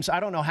 James, I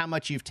don't know how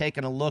much you've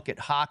taken a look at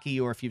hockey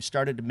or if you've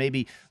started to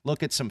maybe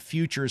look at some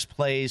futures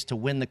plays to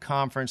win the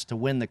conference, to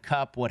win the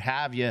cup, what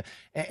have you.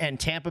 And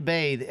Tampa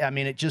Bay, I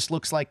mean, it just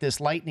looks like this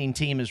Lightning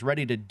team is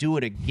ready to do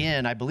it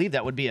again. I believe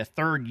that would be a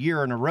third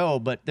year in a row,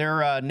 but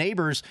their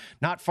neighbors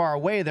not far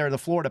away there, the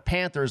Florida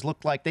Panthers,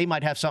 look like they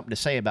might have something to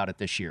say about it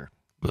this year.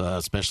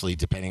 Especially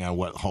depending on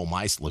what home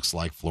ice looks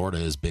like. Florida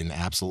has been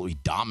absolutely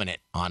dominant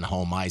on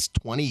home ice,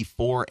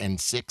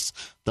 24-6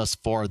 thus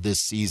far this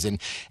season.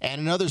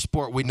 And another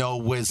sport we know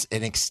was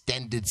an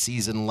extended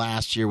season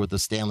last year with the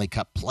Stanley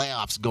Cup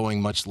playoffs going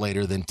much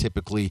later than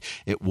typically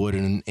it would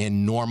in a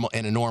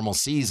normal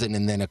season,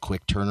 and then a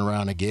quick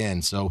turnaround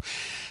again. So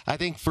I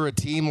think for a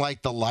team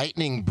like the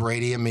Lightning,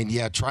 Brady, I mean,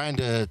 yeah, trying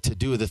to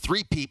do the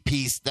three-peat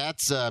piece,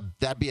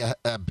 that'd be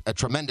a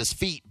tremendous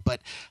feat.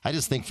 But I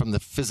just think from the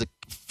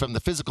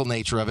physical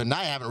nature of it, and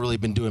I haven't really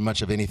been doing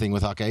much of anything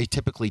with hockey. I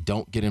typically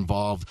don't get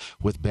involved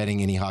with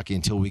betting any hockey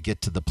until we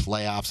get to the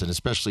playoffs, and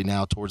especially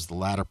now towards the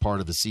latter part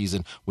of the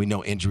season, we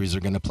know injuries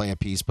are going to play a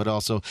piece, but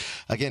also,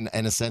 again,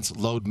 in a sense,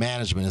 load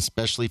management,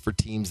 especially for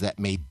teams that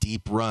made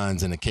deep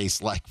runs, in a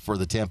case like for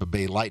the Tampa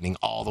Bay Lightning,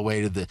 all the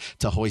way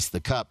to hoist the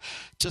cup.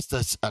 Just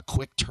a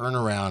quick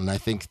turnaround, and I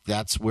think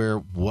that's where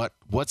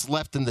what's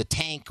left in the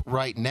tank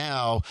right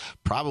now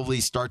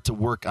probably start to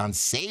work on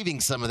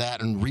saving some of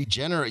that and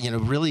regenerate,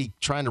 really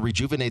trying to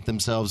rejuvenate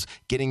themselves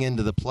getting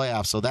into the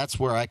playoffs. So that's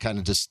where I kind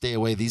of just stay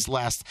away these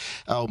last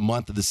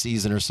month of the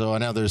season or so. I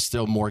know there's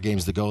still more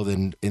games to go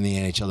than in the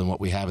NHL than what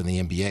we have in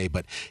the NBA,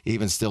 but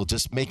even still,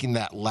 just making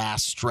that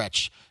last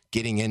stretch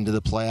getting into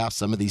the playoffs,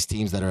 some of these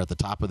teams that are at the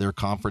top of their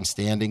conference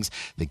standings,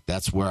 I think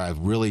that's where I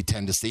really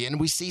tend to see. And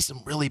we see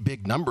some really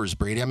big numbers,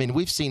 Brady. I mean,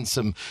 we've seen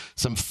some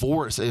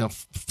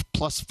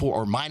plus 4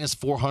 or minus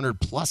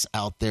 400 plus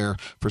out there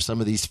for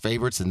some of these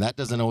favorites, and that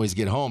doesn't always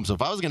get home. So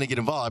if I was going to get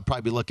involved, I'd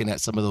probably be looking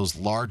at some of those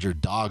larger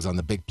dogs on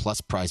the big plus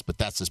price, but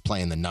that's just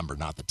playing the number,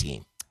 not the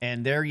team.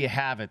 And there you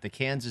have it. The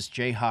Kansas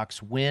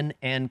Jayhawks win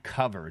and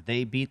cover.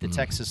 They beat the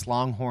Texas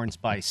Longhorns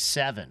by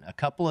 7. A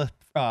couple of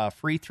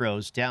free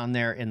throws down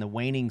there in the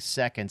waning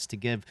seconds to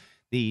give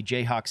the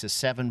Jayhawks a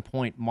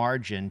 7-point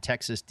margin.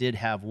 Texas did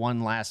have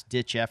one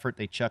last-ditch effort.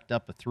 They chucked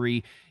up a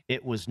 3.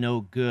 It was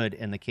no good,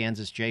 and the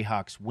Kansas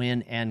Jayhawks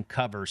win and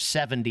cover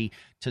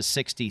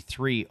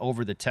 70-63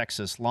 over the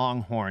Texas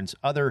Longhorns.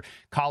 Other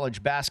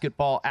college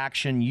basketball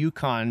action,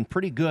 UConn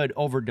pretty good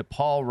over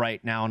DePaul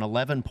right now, an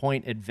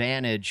 11-point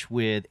advantage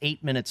with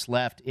 8 minutes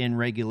left in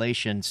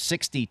regulation,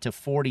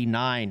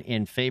 60-49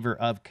 in favor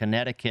of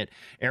Connecticut.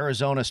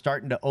 Arizona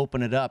starting to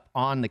open it up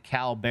on the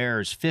Cal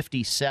Bears,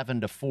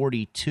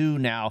 57-42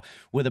 now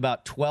with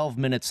about 12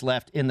 minutes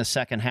left in the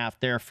second half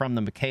there from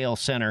the McHale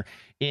Center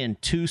in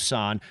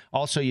Tucson.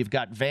 Also, you've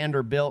got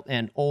Vanderbilt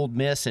and Ole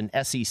Miss and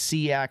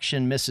SEC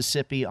action.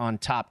 Mississippi on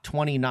top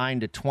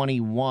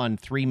 29-21,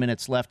 3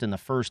 minutes left in the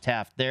first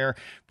half there.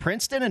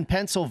 Princeton and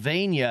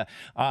Pennsylvania.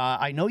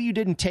 I know you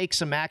didn't take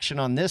some action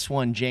on this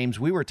one, James.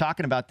 We were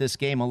talking about this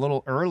game a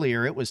little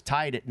earlier. It was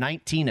tied at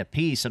 19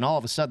 apiece, and all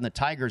of a sudden the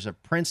Tigers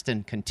of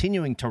Princeton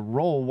continuing to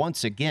roll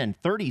once again,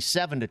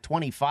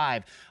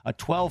 37-25, a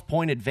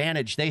 12-point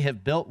advantage they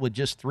have built with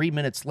just 3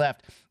 minutes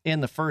left in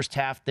the first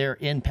half there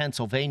in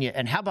Pennsylvania.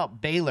 And how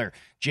about Baylor,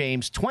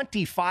 James?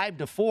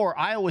 25-4.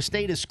 Iowa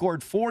State has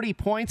scored 40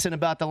 points in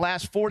about the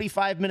last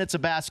 45 minutes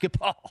of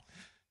basketball.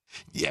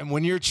 Yeah, and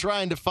when you're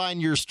trying to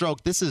find your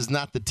stroke, this is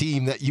not the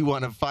team that you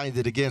want to find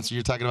it against. So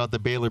you're talking about the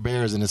Baylor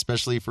Bears, and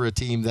especially for a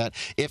team that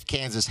if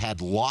Kansas had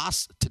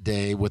lost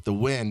today with the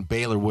win,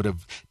 Baylor would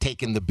have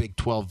taken the Big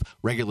 12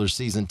 regular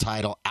season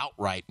title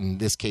outright. In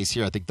this case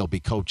here, I think they'll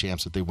be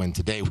co-champs if they win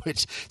today,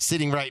 which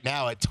sitting right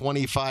now at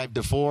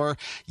 25-4.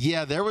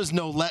 Yeah, there was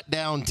no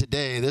letdown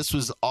today. This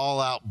was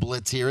all-out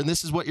blitz here, and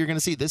this is what you're going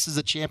to see. This is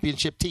a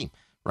championship team,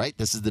 right?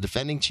 This is the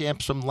defending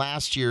champs from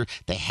last year.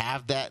 They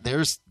have that.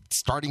 There's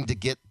starting to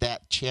get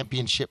that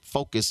championship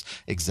focus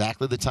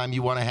exactly the time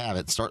you want to have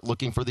it. Start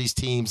looking for these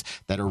teams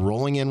that are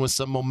rolling in with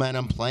some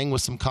momentum, playing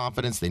with some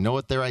confidence. They know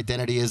what their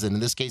identity is. And in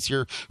this case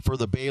here for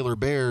the Baylor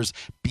Bears,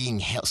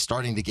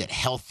 starting to get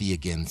healthy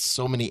again.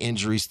 So many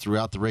injuries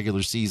throughout the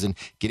regular season,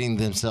 getting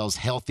themselves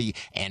healthy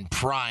and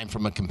primed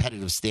from a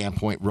competitive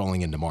standpoint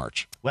rolling into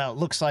March. Well, it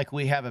looks like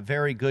we have a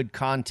very good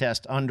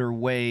contest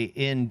underway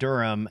in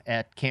Durham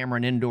at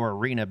Cameron Indoor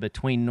Arena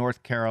between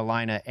North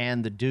Carolina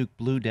and the Duke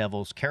Blue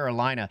Devils.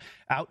 Carolina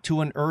out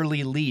to an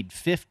early lead,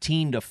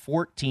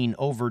 15-14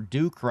 over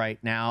Duke right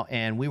now.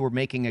 And we were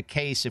making a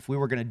case if we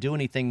were going to do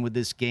anything with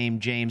this game,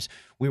 James,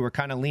 we were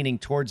kind of leaning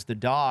towards the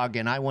dog,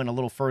 and I went a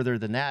little further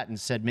than that and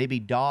said maybe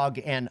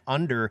dog and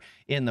under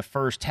in the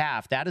first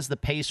half. That is the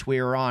pace we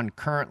are on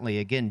currently.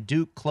 Again,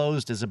 Duke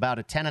closed as about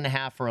a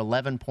 10.5 or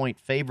 11-point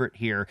favorite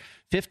here.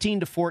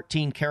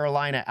 15-14,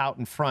 Carolina out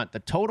in front. The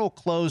total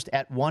closed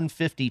at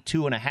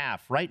 152.5.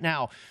 Right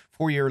now,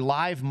 for your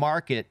live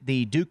market,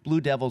 the Duke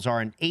Blue Devils are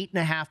an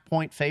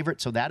 8.5-point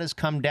favorite, so that has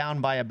come down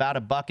by about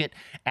a bucket,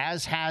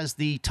 as has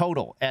the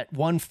total at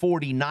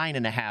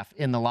 149.5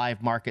 in the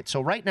live market. So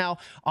right now,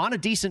 on a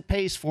decent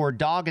pace for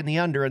dog and the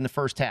under in the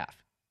first half.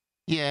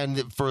 Yeah,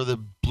 and for the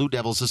Blue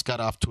Devils, this got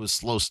off to a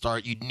slow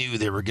start. You knew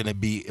they were going to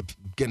be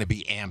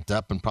amped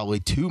up and probably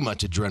too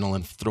much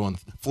adrenaline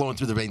flowing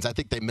through their veins. I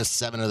think they missed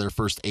 7 of their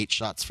first 8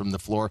 shots from the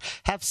floor,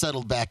 have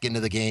settled back into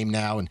the game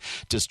now and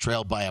just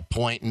trailed by a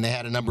point, and they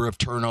had a number of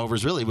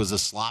turnovers. Really, it was a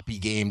sloppy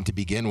game to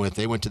begin with.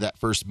 They went to that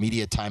first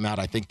media timeout.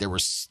 I think there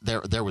was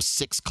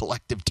 6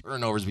 collective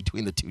turnovers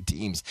between the two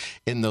teams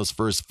in those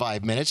first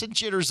 5 minutes, and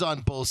jitters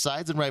on both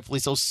sides, and rightfully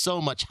so.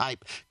 So much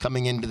hype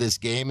coming into this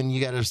game, and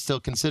you got to still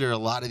consider a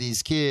lot of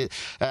these kids.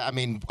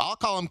 I'll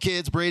call them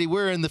kids, Brady.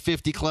 We're in the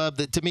 50 club.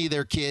 That to me,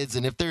 they're kids,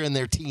 and if they're in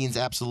their teens,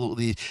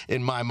 absolutely,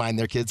 in my mind,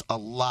 they're kids. A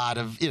lot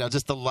of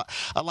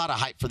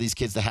hype for these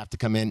kids that have to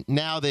come in.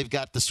 Now they've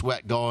got the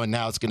sweat going.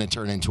 Now it's going to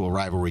turn into a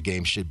rivalry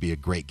game. Should be a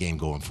great game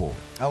going forward.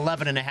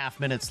 11.5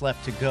 minutes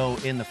left to go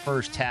in the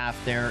first half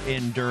there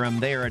in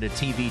Durham. They are at a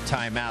TV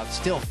timeout.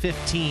 Still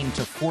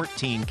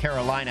 15-14.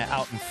 Carolina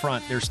out in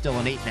front. They're still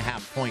an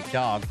 8.5-point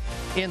dog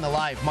in the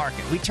live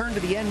market. We turn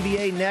to the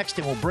NBA next,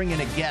 and we'll bring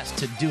in a guest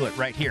to do it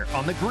right here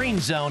on the Green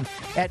Zone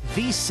at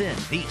VSiN,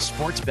 the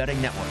Sports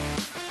Betting Network.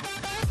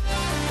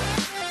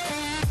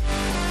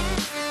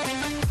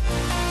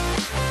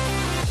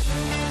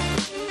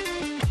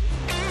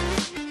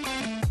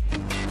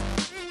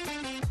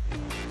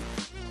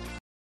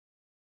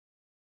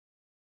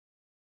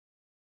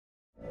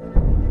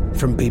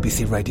 From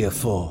BBC Radio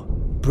 4,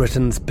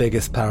 Britain's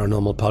biggest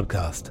paranormal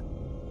podcast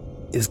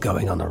is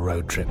going on a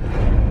road trip.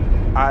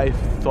 I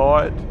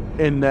thought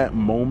in that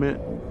moment,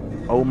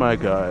 oh my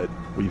God,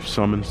 we've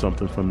summoned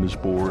something from this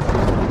board.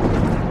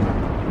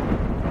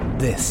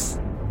 This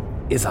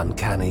is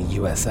Uncanny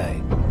USA.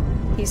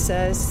 He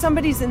says,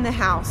 somebody's in the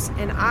house,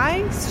 and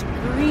I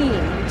screamed.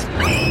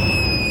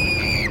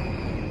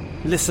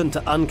 Listen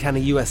to Uncanny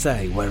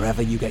USA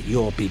wherever you get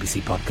your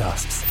BBC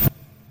podcasts,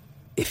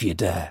 if you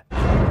dare.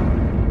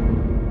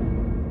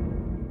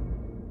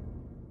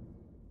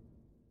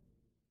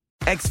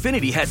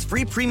 Xfinity has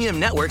free premium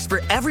networks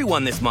for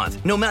everyone this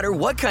month, no matter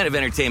what kind of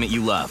entertainment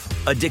you love.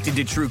 Addicted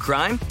to true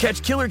crime?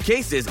 Catch killer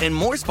cases and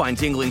more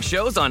spine-tingling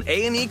shows on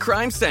A&E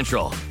Crime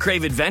Central.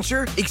 Crave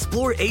adventure?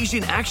 Explore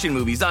Asian action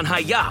movies on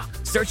Hi-YAH.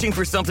 Searching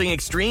for something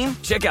extreme?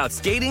 Check out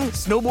skating,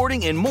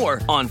 snowboarding, and more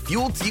on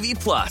Fuel TV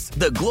Plus,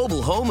 the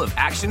global home of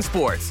action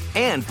sports.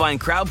 And find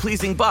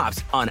crowd-pleasing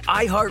bops on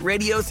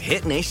iHeartRadio's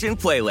Hit Nation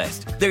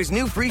playlist. There's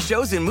new free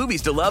shows and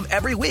movies to love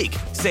every week.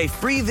 Say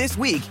free this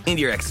week in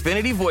your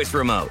Xfinity voice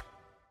remote.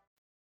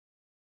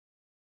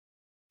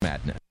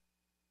 Madness.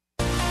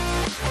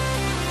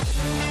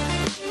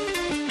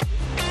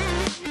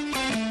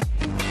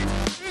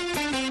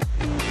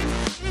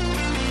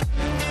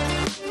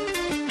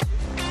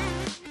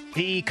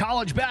 The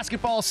college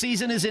basketball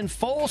season is in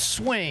full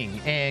swing,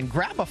 and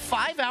grab a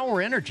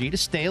 5-hour energy to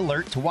stay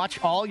alert to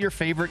watch all your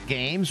favorite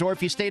games, or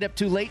if you stayed up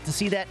too late to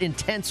see that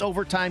intense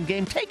overtime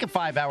game, take a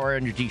 5-hour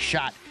energy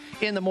shot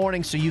in the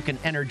morning so you can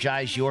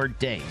energize your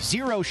day.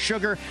 Zero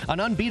sugar,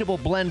 an unbeatable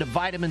blend of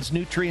vitamins,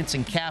 nutrients,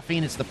 and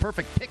caffeine. It's the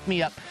perfect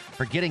pick-me-up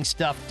for getting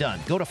stuff done.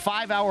 Go to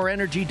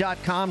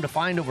 5hourenergy.com to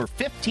find over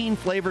 15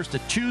 flavors to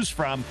choose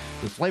from,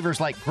 with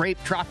flavors like grape,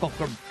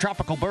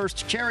 tropical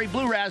burst, cherry,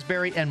 blue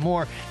raspberry, and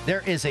more.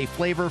 There is a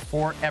flavor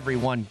for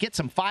everyone. Get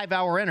some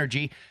 5-hour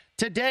energy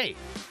today.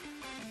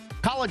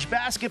 College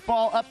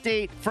basketball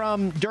update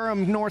from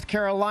Durham, North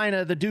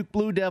Carolina. The Duke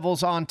Blue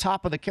Devils on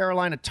top of the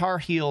Carolina Tar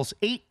Heels,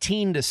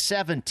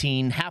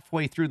 18-17,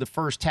 halfway through the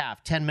first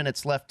half. 10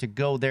 minutes left to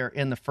go there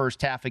in the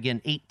first half.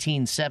 Again,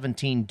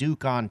 18-17,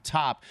 Duke on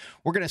top.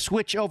 We're going to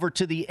switch over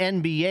to the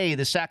NBA.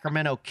 The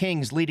Sacramento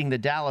Kings leading the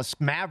Dallas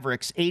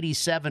Mavericks,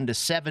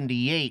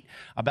 87-78.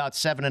 About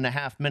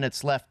 7.5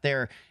 minutes left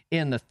there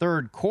in the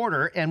third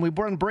quarter, and we're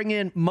going to bring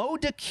in Mo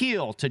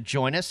Dakhil to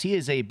join us. He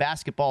is a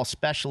basketball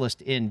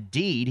specialist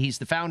indeed. He's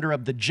the founder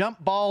of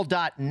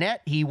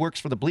thejumpball.net. He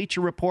works for the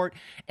Bleacher Report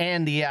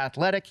and The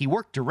Athletic. He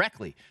worked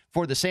directly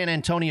for the San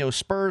Antonio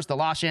Spurs, the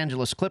Los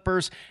Angeles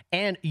Clippers,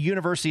 and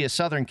University of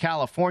Southern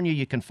California.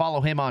 You can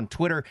follow him on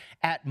Twitter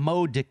at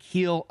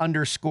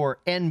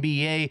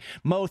 @MoDakhil_NBA.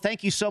 Mo,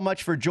 thank you so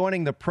much for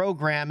joining the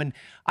program. And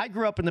I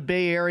grew up in the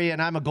Bay Area,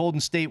 and I'm a Golden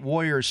State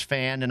Warriors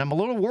fan, and I'm a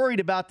little worried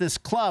about this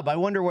club. I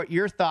wonder what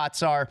your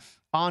thoughts are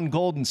on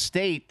Golden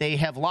State. They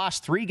have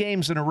lost 3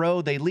 games in a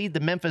row. They lead the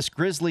Memphis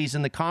Grizzlies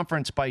in the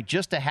conference by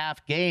just a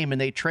half game,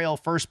 and they trail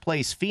first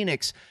place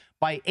Phoenix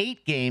by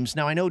 8 games.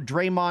 Now, I know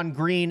Draymond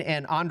Green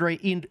and Andre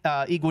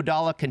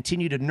Iguodala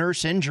continue to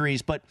nurse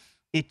injuries, but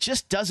it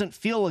just doesn't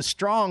feel as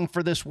strong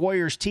for this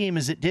Warriors team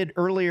as it did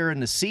earlier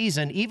in the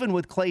season, even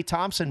with Klay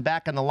Thompson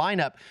back in the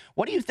lineup.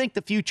 What do you think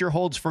the future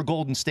holds for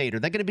Golden State? Are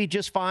they going to be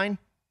just fine?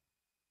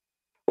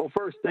 Well,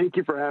 first, thank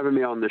you for having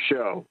me on the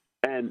show.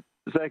 And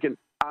second,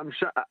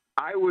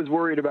 I was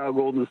worried about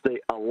Golden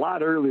State a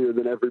lot earlier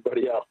than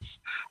everybody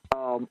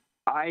else.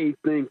 I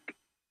think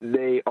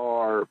they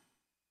are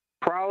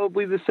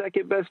probably the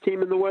second best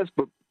team in the West,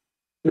 but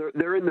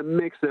they're in the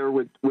mix there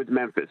with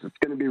Memphis. It's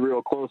going to be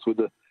real close with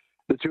the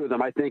two of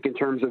them, I think, in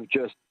terms of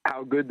just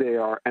how good they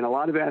are. And a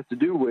lot of it has to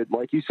do with,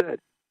 like you said,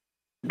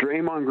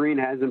 Draymond Green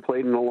hasn't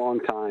played in a long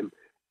time.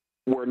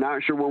 We're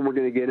not sure when we're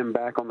going to get him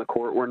back on the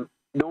court.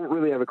 We don't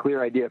really have a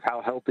clear idea of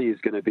how healthy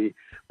he's going to be.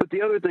 But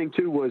the other thing,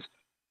 too, was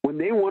when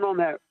they went on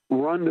that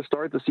run to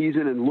start the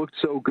season and looked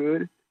so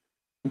good,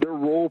 their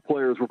role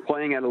players were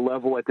playing at a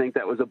level, I think,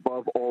 that was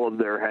above all of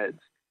their heads.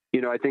 You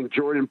know, I think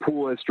Jordan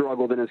Poole has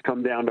struggled and has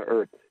come down to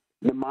earth.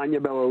 Nemanja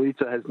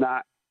Bjelica has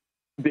not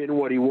been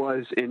what he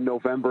was in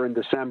November and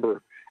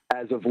December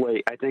as of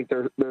late. I think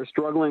they're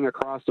struggling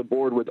across the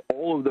board with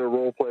all of their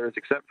role players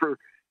except for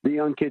the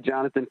young kid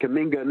Jonathan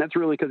Kuminga, and that's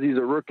really because he's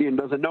a rookie and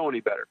doesn't know any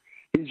better.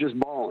 He's just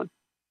balling.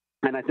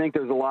 And I think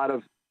there's a lot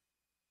of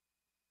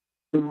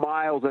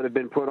miles that have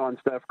been put on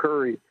Steph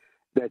Curry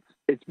that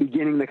it's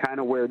beginning to kind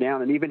of wear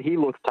down, and even he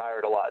looks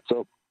tired a lot.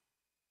 So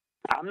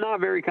I'm not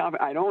very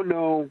confident. I don't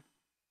know.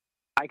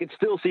 I could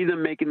still see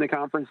them making the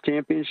conference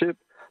championship,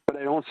 but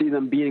I don't see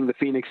them beating the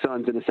Phoenix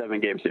Suns in a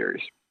 7-game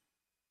series.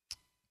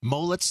 Mo,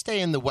 let's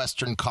stay in the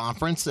Western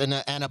Conference and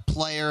a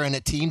player and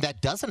a team that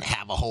doesn't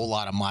have a whole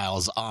lot of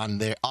miles on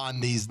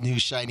these new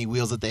shiny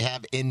wheels that they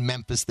have in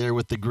Memphis there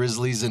with the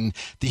Grizzlies and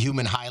the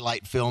human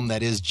highlight film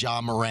that is Ja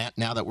Morant.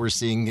 Now that we're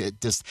seeing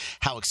just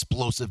how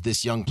explosive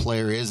this young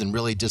player is and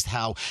really just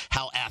how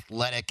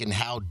athletic and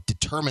how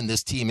determined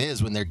this team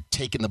is when they're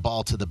taking the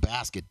ball to the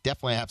basket.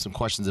 Definitely have some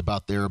questions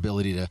about their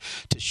ability to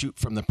shoot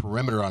from the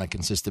perimeter on a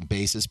consistent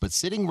basis. But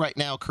sitting right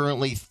now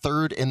currently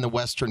third in the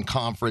Western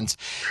Conference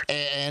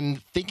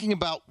and thinking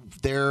about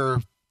their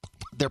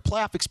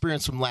playoff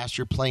experience from last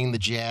year playing the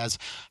Jazz,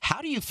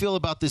 how do you feel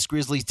about this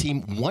Grizzlies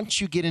team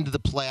once you get into the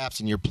playoffs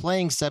and you're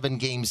playing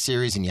 7-game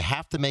series and you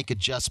have to make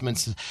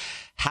adjustments?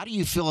 How do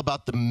you feel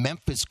about the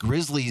Memphis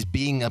Grizzlies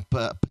being a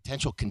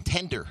potential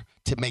contender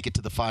to make it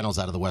to the finals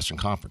out of the Western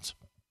Conference?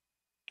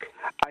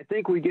 I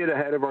think we get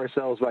ahead of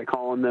ourselves by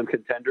calling them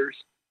contenders.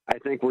 I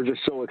think we're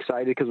just so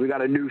excited because we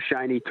got a new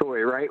shiny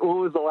toy, right?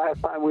 When was the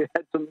last time we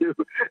had some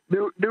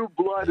new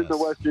blood in the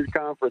Western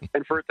Conference?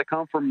 And for it to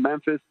come from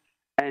Memphis,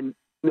 and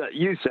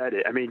you said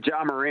it. I mean,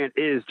 Ja Morant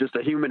is just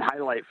a human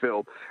highlight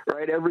film,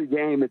 right? Every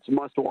game it's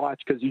must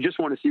watch because you just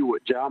want to see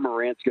what Ja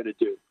Morant's going to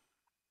do.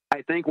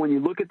 I think when you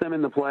look at them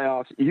in the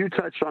playoffs, you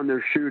touched on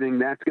their shooting.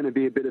 That's going to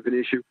be a bit of an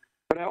issue.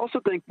 But I also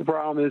think the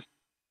problem is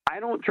I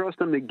don't trust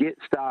them to get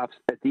stops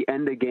at the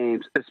end of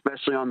games,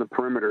 especially on the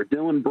perimeter.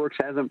 Dylan Brooks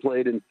hasn't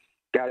played in,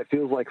 God, it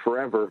feels like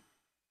forever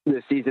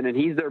this season, and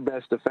he's their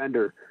best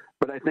defender.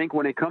 But I think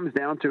when it comes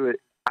down to it,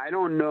 I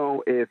don't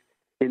know if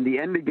in the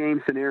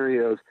end-of-game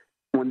scenarios,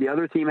 when the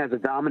other team has a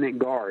dominant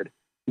guard,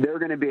 they're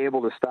going to be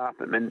able to stop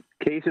him. And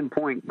case in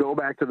point, go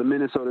back to the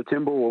Minnesota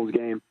Timberwolves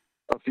game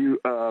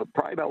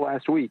probably about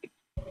last week,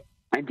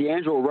 and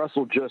D'Angelo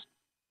Russell just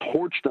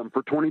torched them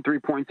for 23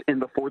 points in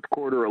the fourth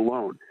quarter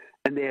alone,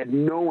 and they had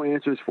no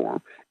answers for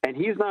him. And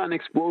he's not an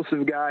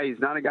explosive guy. He's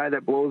not a guy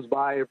that blows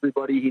by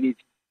everybody. He needs,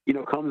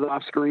 comes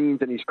off screens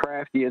and he's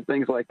crafty and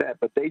things like that,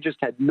 but they just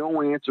had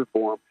no answer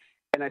for him.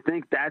 And I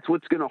think that's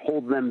what's going to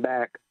hold them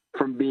back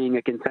from being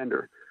a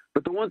contender.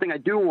 But the one thing I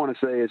do want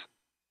to say is,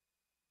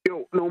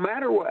 no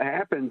matter what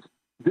happens,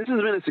 this has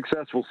been a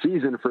successful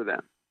season for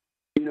them.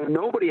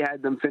 Nobody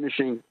had them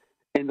finishing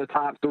in the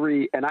top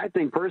 3. And I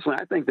think personally,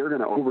 they're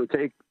going to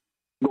overtake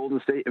Golden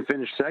State and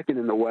finish second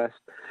in the West.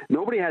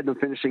 Nobody had them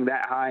finishing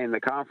that high in the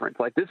conference.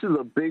 Like, this is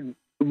a big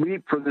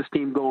leap for this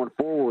team going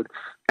forward.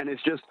 And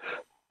it's just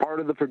part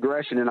of the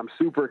progression, and I'm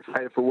super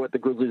excited for what the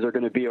Grizzlies are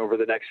going to be over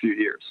the next few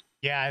years.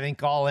 Yeah, I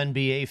think all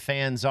NBA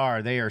fans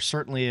are. They are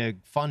certainly a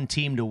fun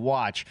team to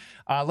watch.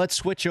 Let's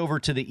switch over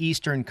to the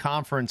Eastern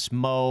Conference,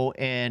 Mo,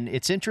 and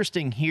it's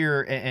interesting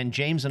here, and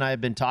James and I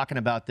have been talking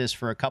about this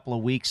for a couple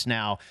of weeks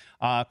now.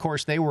 Of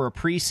course, they were a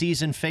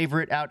preseason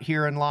favorite out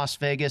here in Las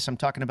Vegas. I'm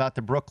talking about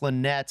the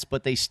Brooklyn Nets,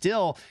 but they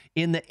still,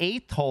 in the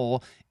 8th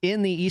hole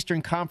in the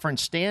Eastern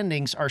Conference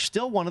standings, are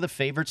still one of the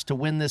favorites to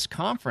win this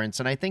conference.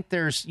 And I think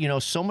there's,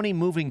 so many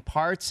moving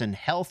parts and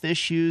health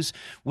issues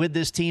with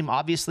this team.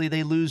 Obviously,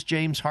 they lose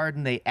James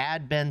Harden. They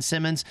add Ben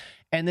Simmons.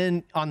 And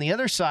then on the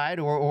other side,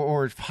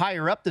 or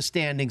higher up the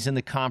standings in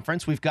the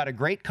conference, we've got a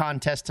great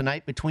contest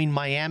tonight between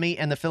Miami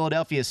and the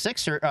Philadelphia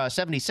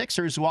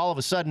 76ers, who all of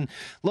a sudden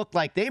look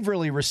like they've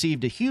really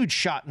received a huge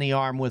shot in the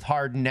arm with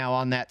Harden now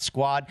on that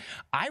squad.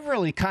 I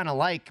really kind of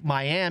like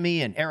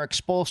Miami and Eric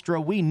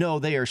Spoelstra. We know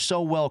they are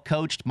so well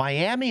coached.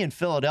 Miami and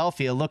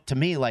Philadelphia look to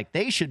me like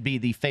they should be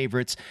the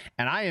favorites,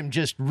 and I am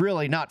just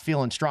really not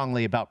feeling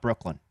strongly about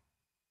Brooklyn.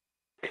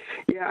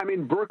 Yeah, I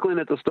mean, Brooklyn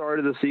at the start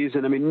of the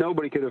season, I mean,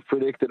 nobody could have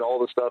predicted all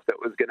the stuff that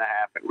was going to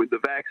happen with the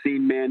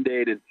vaccine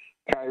mandate and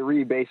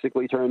Kyrie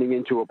basically turning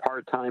into a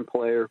part-time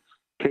player,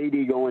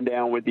 KD going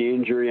down with the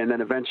injury, and then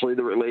eventually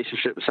the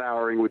relationship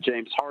souring with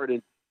James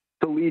Harden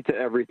to lead to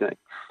everything.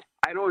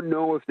 I don't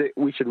know if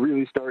we should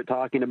really start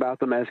talking about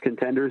them as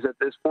contenders at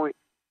this point,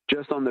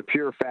 just on the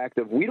pure fact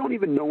of we don't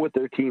even know what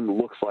their team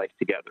looks like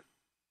together.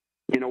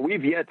 You know,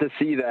 we've yet to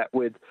see that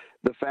with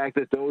the fact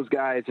that those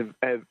guys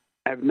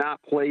have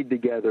not played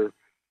together,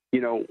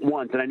 you know,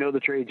 once. And I know the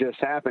trade just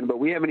happened, but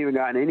we haven't even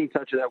gotten any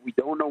touch of that. We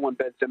don't know when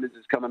Ben Simmons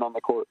is coming on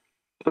the court.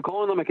 So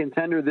calling them a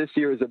contender this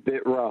year is a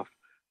bit rough,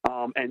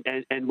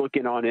 and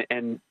looking on it.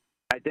 And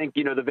I think,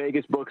 you know, the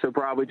Vegas books are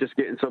probably just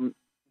getting some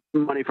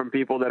money from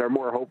people that are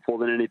more hopeful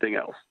than anything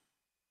else.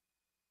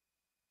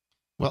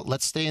 Well,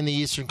 let's stay in the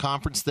Eastern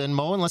Conference then,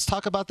 Mo, and let's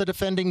talk about the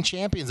defending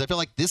champions. I feel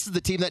like this is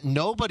the team that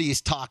nobody's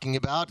talking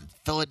about.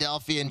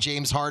 Philadelphia and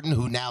James Harden,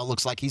 who now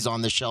looks like he's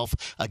on the shelf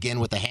again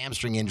with a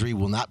hamstring injury,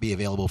 will not be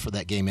available for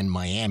that game in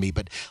Miami.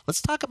 But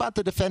let's talk about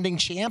the defending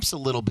champs a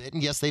little bit.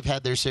 And yes, they've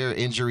had their share of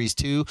injuries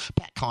too.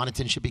 Pat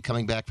Connaughton should be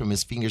coming back from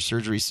his finger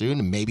surgery soon,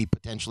 and maybe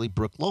potentially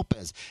Brook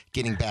Lopez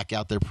getting back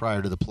out there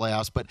prior to the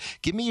playoffs. But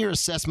give me your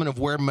assessment of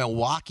where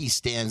Milwaukee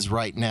stands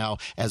right now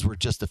as we're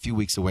just a few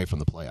weeks away from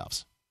the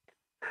playoffs.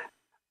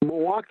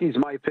 Milwaukee's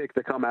my pick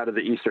to come out of the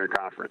Eastern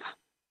Conference.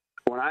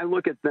 When I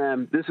look at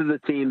them, this is a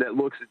team that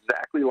looks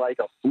exactly like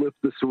a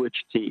flip-the-switch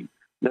team.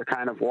 They're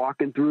kind of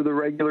walking through the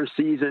regular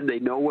season. They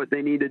know what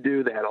they need to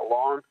do. They had a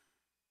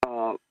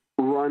long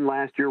run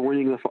last year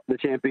winning the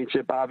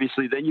championship,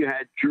 obviously. Then you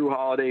had Drew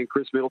Holiday and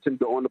Chris Middleton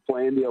going to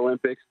play in the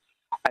Olympics.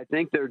 I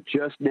think they're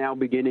just now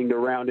beginning to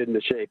round into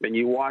shape. And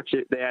you watch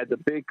it, they had the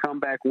big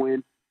comeback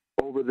win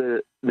over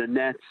the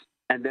Nets,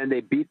 and then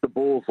they beat the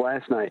Bulls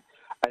last night.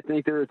 I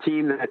think they're a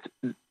team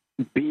that's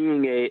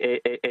being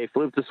a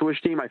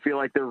flip-the-switch team. I feel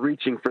like they're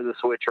reaching for the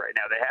switch right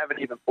now. They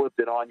haven't even flipped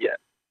it on yet.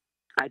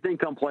 I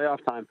think come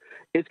playoff time,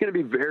 it's going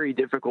to be very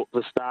difficult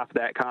to stop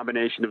that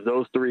combination of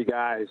those three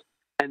guys.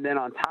 And then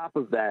on top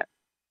of that,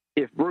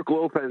 if Brook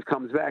Lopez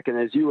comes back, and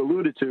as you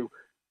alluded to,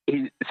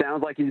 he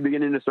sounds like he's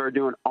beginning to start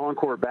doing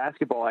on-court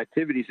basketball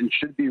activities and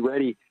should be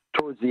ready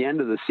towards the end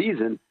of the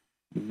season,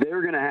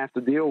 they're going to have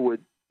to deal with,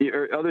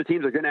 or other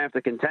teams are going to have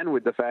to contend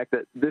with the fact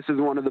that this is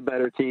one of the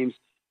better teams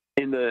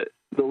in the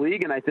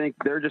league. And I think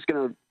they're just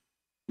going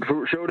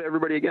to show to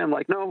everybody again,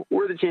 like, no,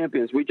 we're the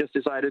champions. We just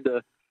decided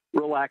to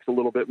relax a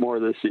little bit more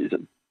this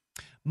season.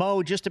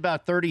 Mo, just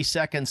about 30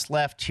 seconds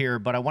left here,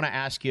 but I want to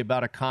ask you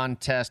about a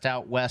contest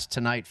out west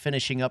tonight,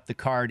 finishing up the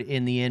card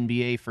in the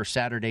NBA for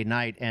Saturday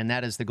night, and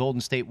that is the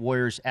Golden State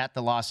Warriors at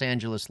the Los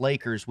Angeles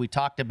Lakers. We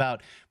talked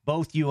about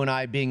both you and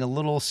I being a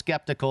little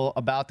skeptical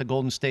about the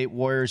Golden State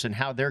Warriors and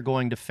how they're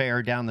going to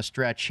fare down the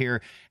stretch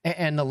here.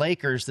 And the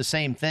Lakers, the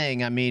same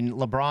thing. I mean,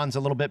 LeBron's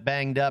a little bit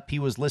banged up. He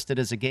was listed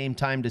as a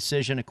game-time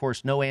decision. Of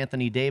course, no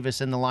Anthony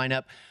Davis in the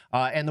lineup.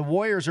 And the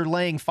Warriors are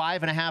laying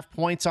 5.5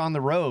 points on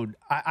the road.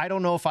 I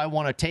don't know if I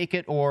want to take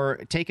it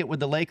with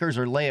the Lakers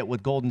or lay it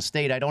with Golden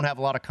State. I don't have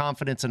a lot of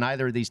confidence in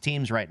either of these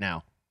teams right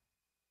now.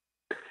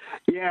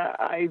 Yeah,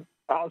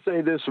 I'll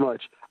say this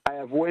much. I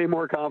have way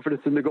more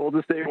confidence in the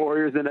Golden State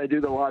Warriors than I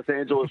do the Los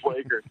Angeles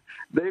Lakers.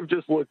 They've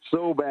just looked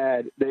so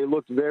bad. They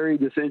looked very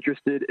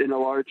disinterested in a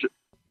large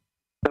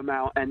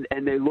amount,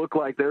 and they look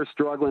like they're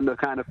struggling to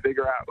kind of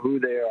figure out who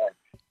they are.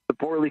 The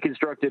poorly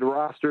constructed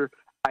roster,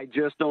 I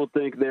just don't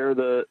think they're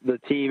the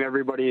team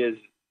everybody is,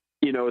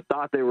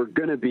 thought they were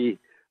going to be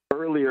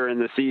earlier in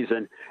the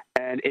season,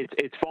 and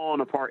it's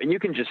fallen apart. And you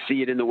can just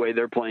see it in the way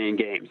they're playing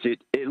games.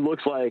 It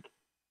looks like,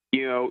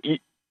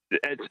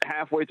 it's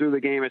halfway through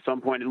the game at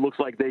some point, it looks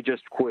like they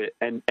just quit.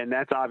 And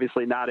that's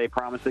obviously not a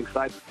promising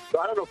side. So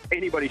I don't know if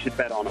anybody should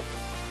bet on them.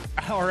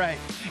 All right.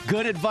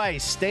 Good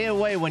advice. Stay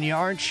away when you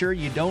aren't sure.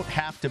 You don't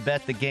have to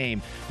bet the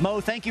game.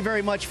 Mo, thank you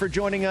very much for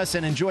joining us,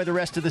 and enjoy the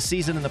rest of the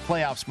season and the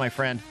playoffs, my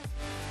friend.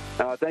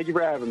 Thank you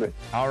for having me.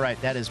 All right.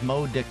 That is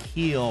Mo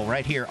Dakhil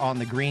right here on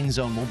the Green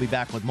Zone. We'll be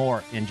back with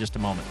more in just a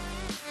moment.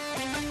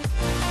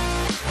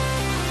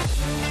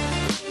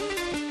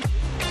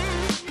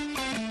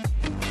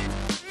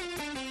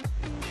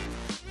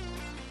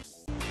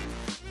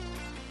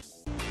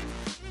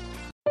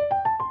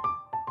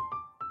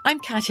 I'm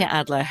Katya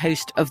Adler,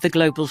 host of The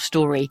Global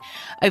Story.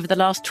 Over the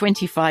last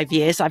 25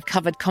 years, I've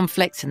covered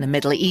conflicts in the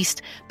Middle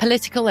East,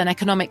 political and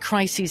economic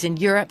crises in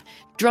Europe,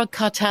 drug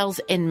cartels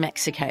in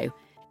Mexico.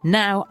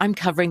 Now I'm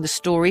covering the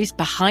stories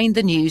behind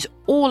the news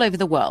all over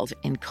the world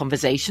in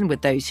conversation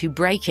with those who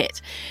break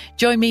it.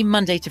 Join me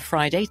Monday to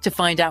Friday to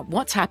find out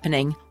what's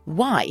happening,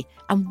 why,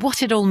 and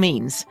what it all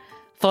means.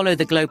 Follow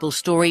The Global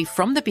Story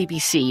from the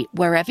BBC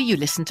wherever you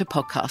listen to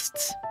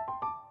podcasts.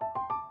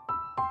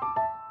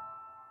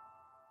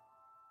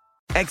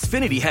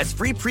 Xfinity has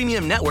free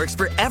premium networks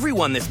for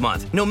everyone this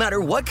month, no matter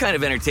what kind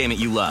of entertainment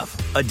you love.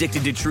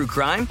 Addicted to true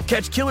crime?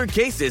 Catch killer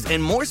cases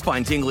and more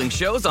spine-tingling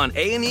shows on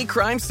A&E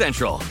Crime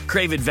Central.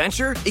 Crave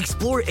adventure?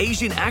 Explore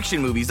Asian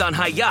action movies on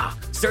Hi-YAH.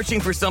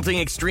 Searching for something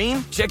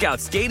extreme? Check out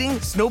skating,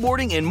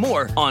 snowboarding, and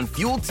more on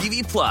Fuel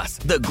TV Plus,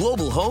 the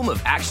global home of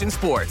action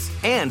sports.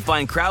 And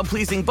find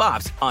crowd-pleasing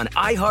bops on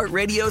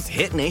iHeartRadio's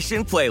Hit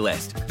Nation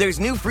playlist. There's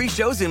new free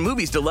shows and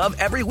movies to love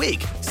every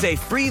week. Say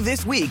free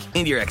this week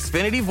in your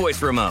Xfinity voice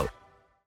remote.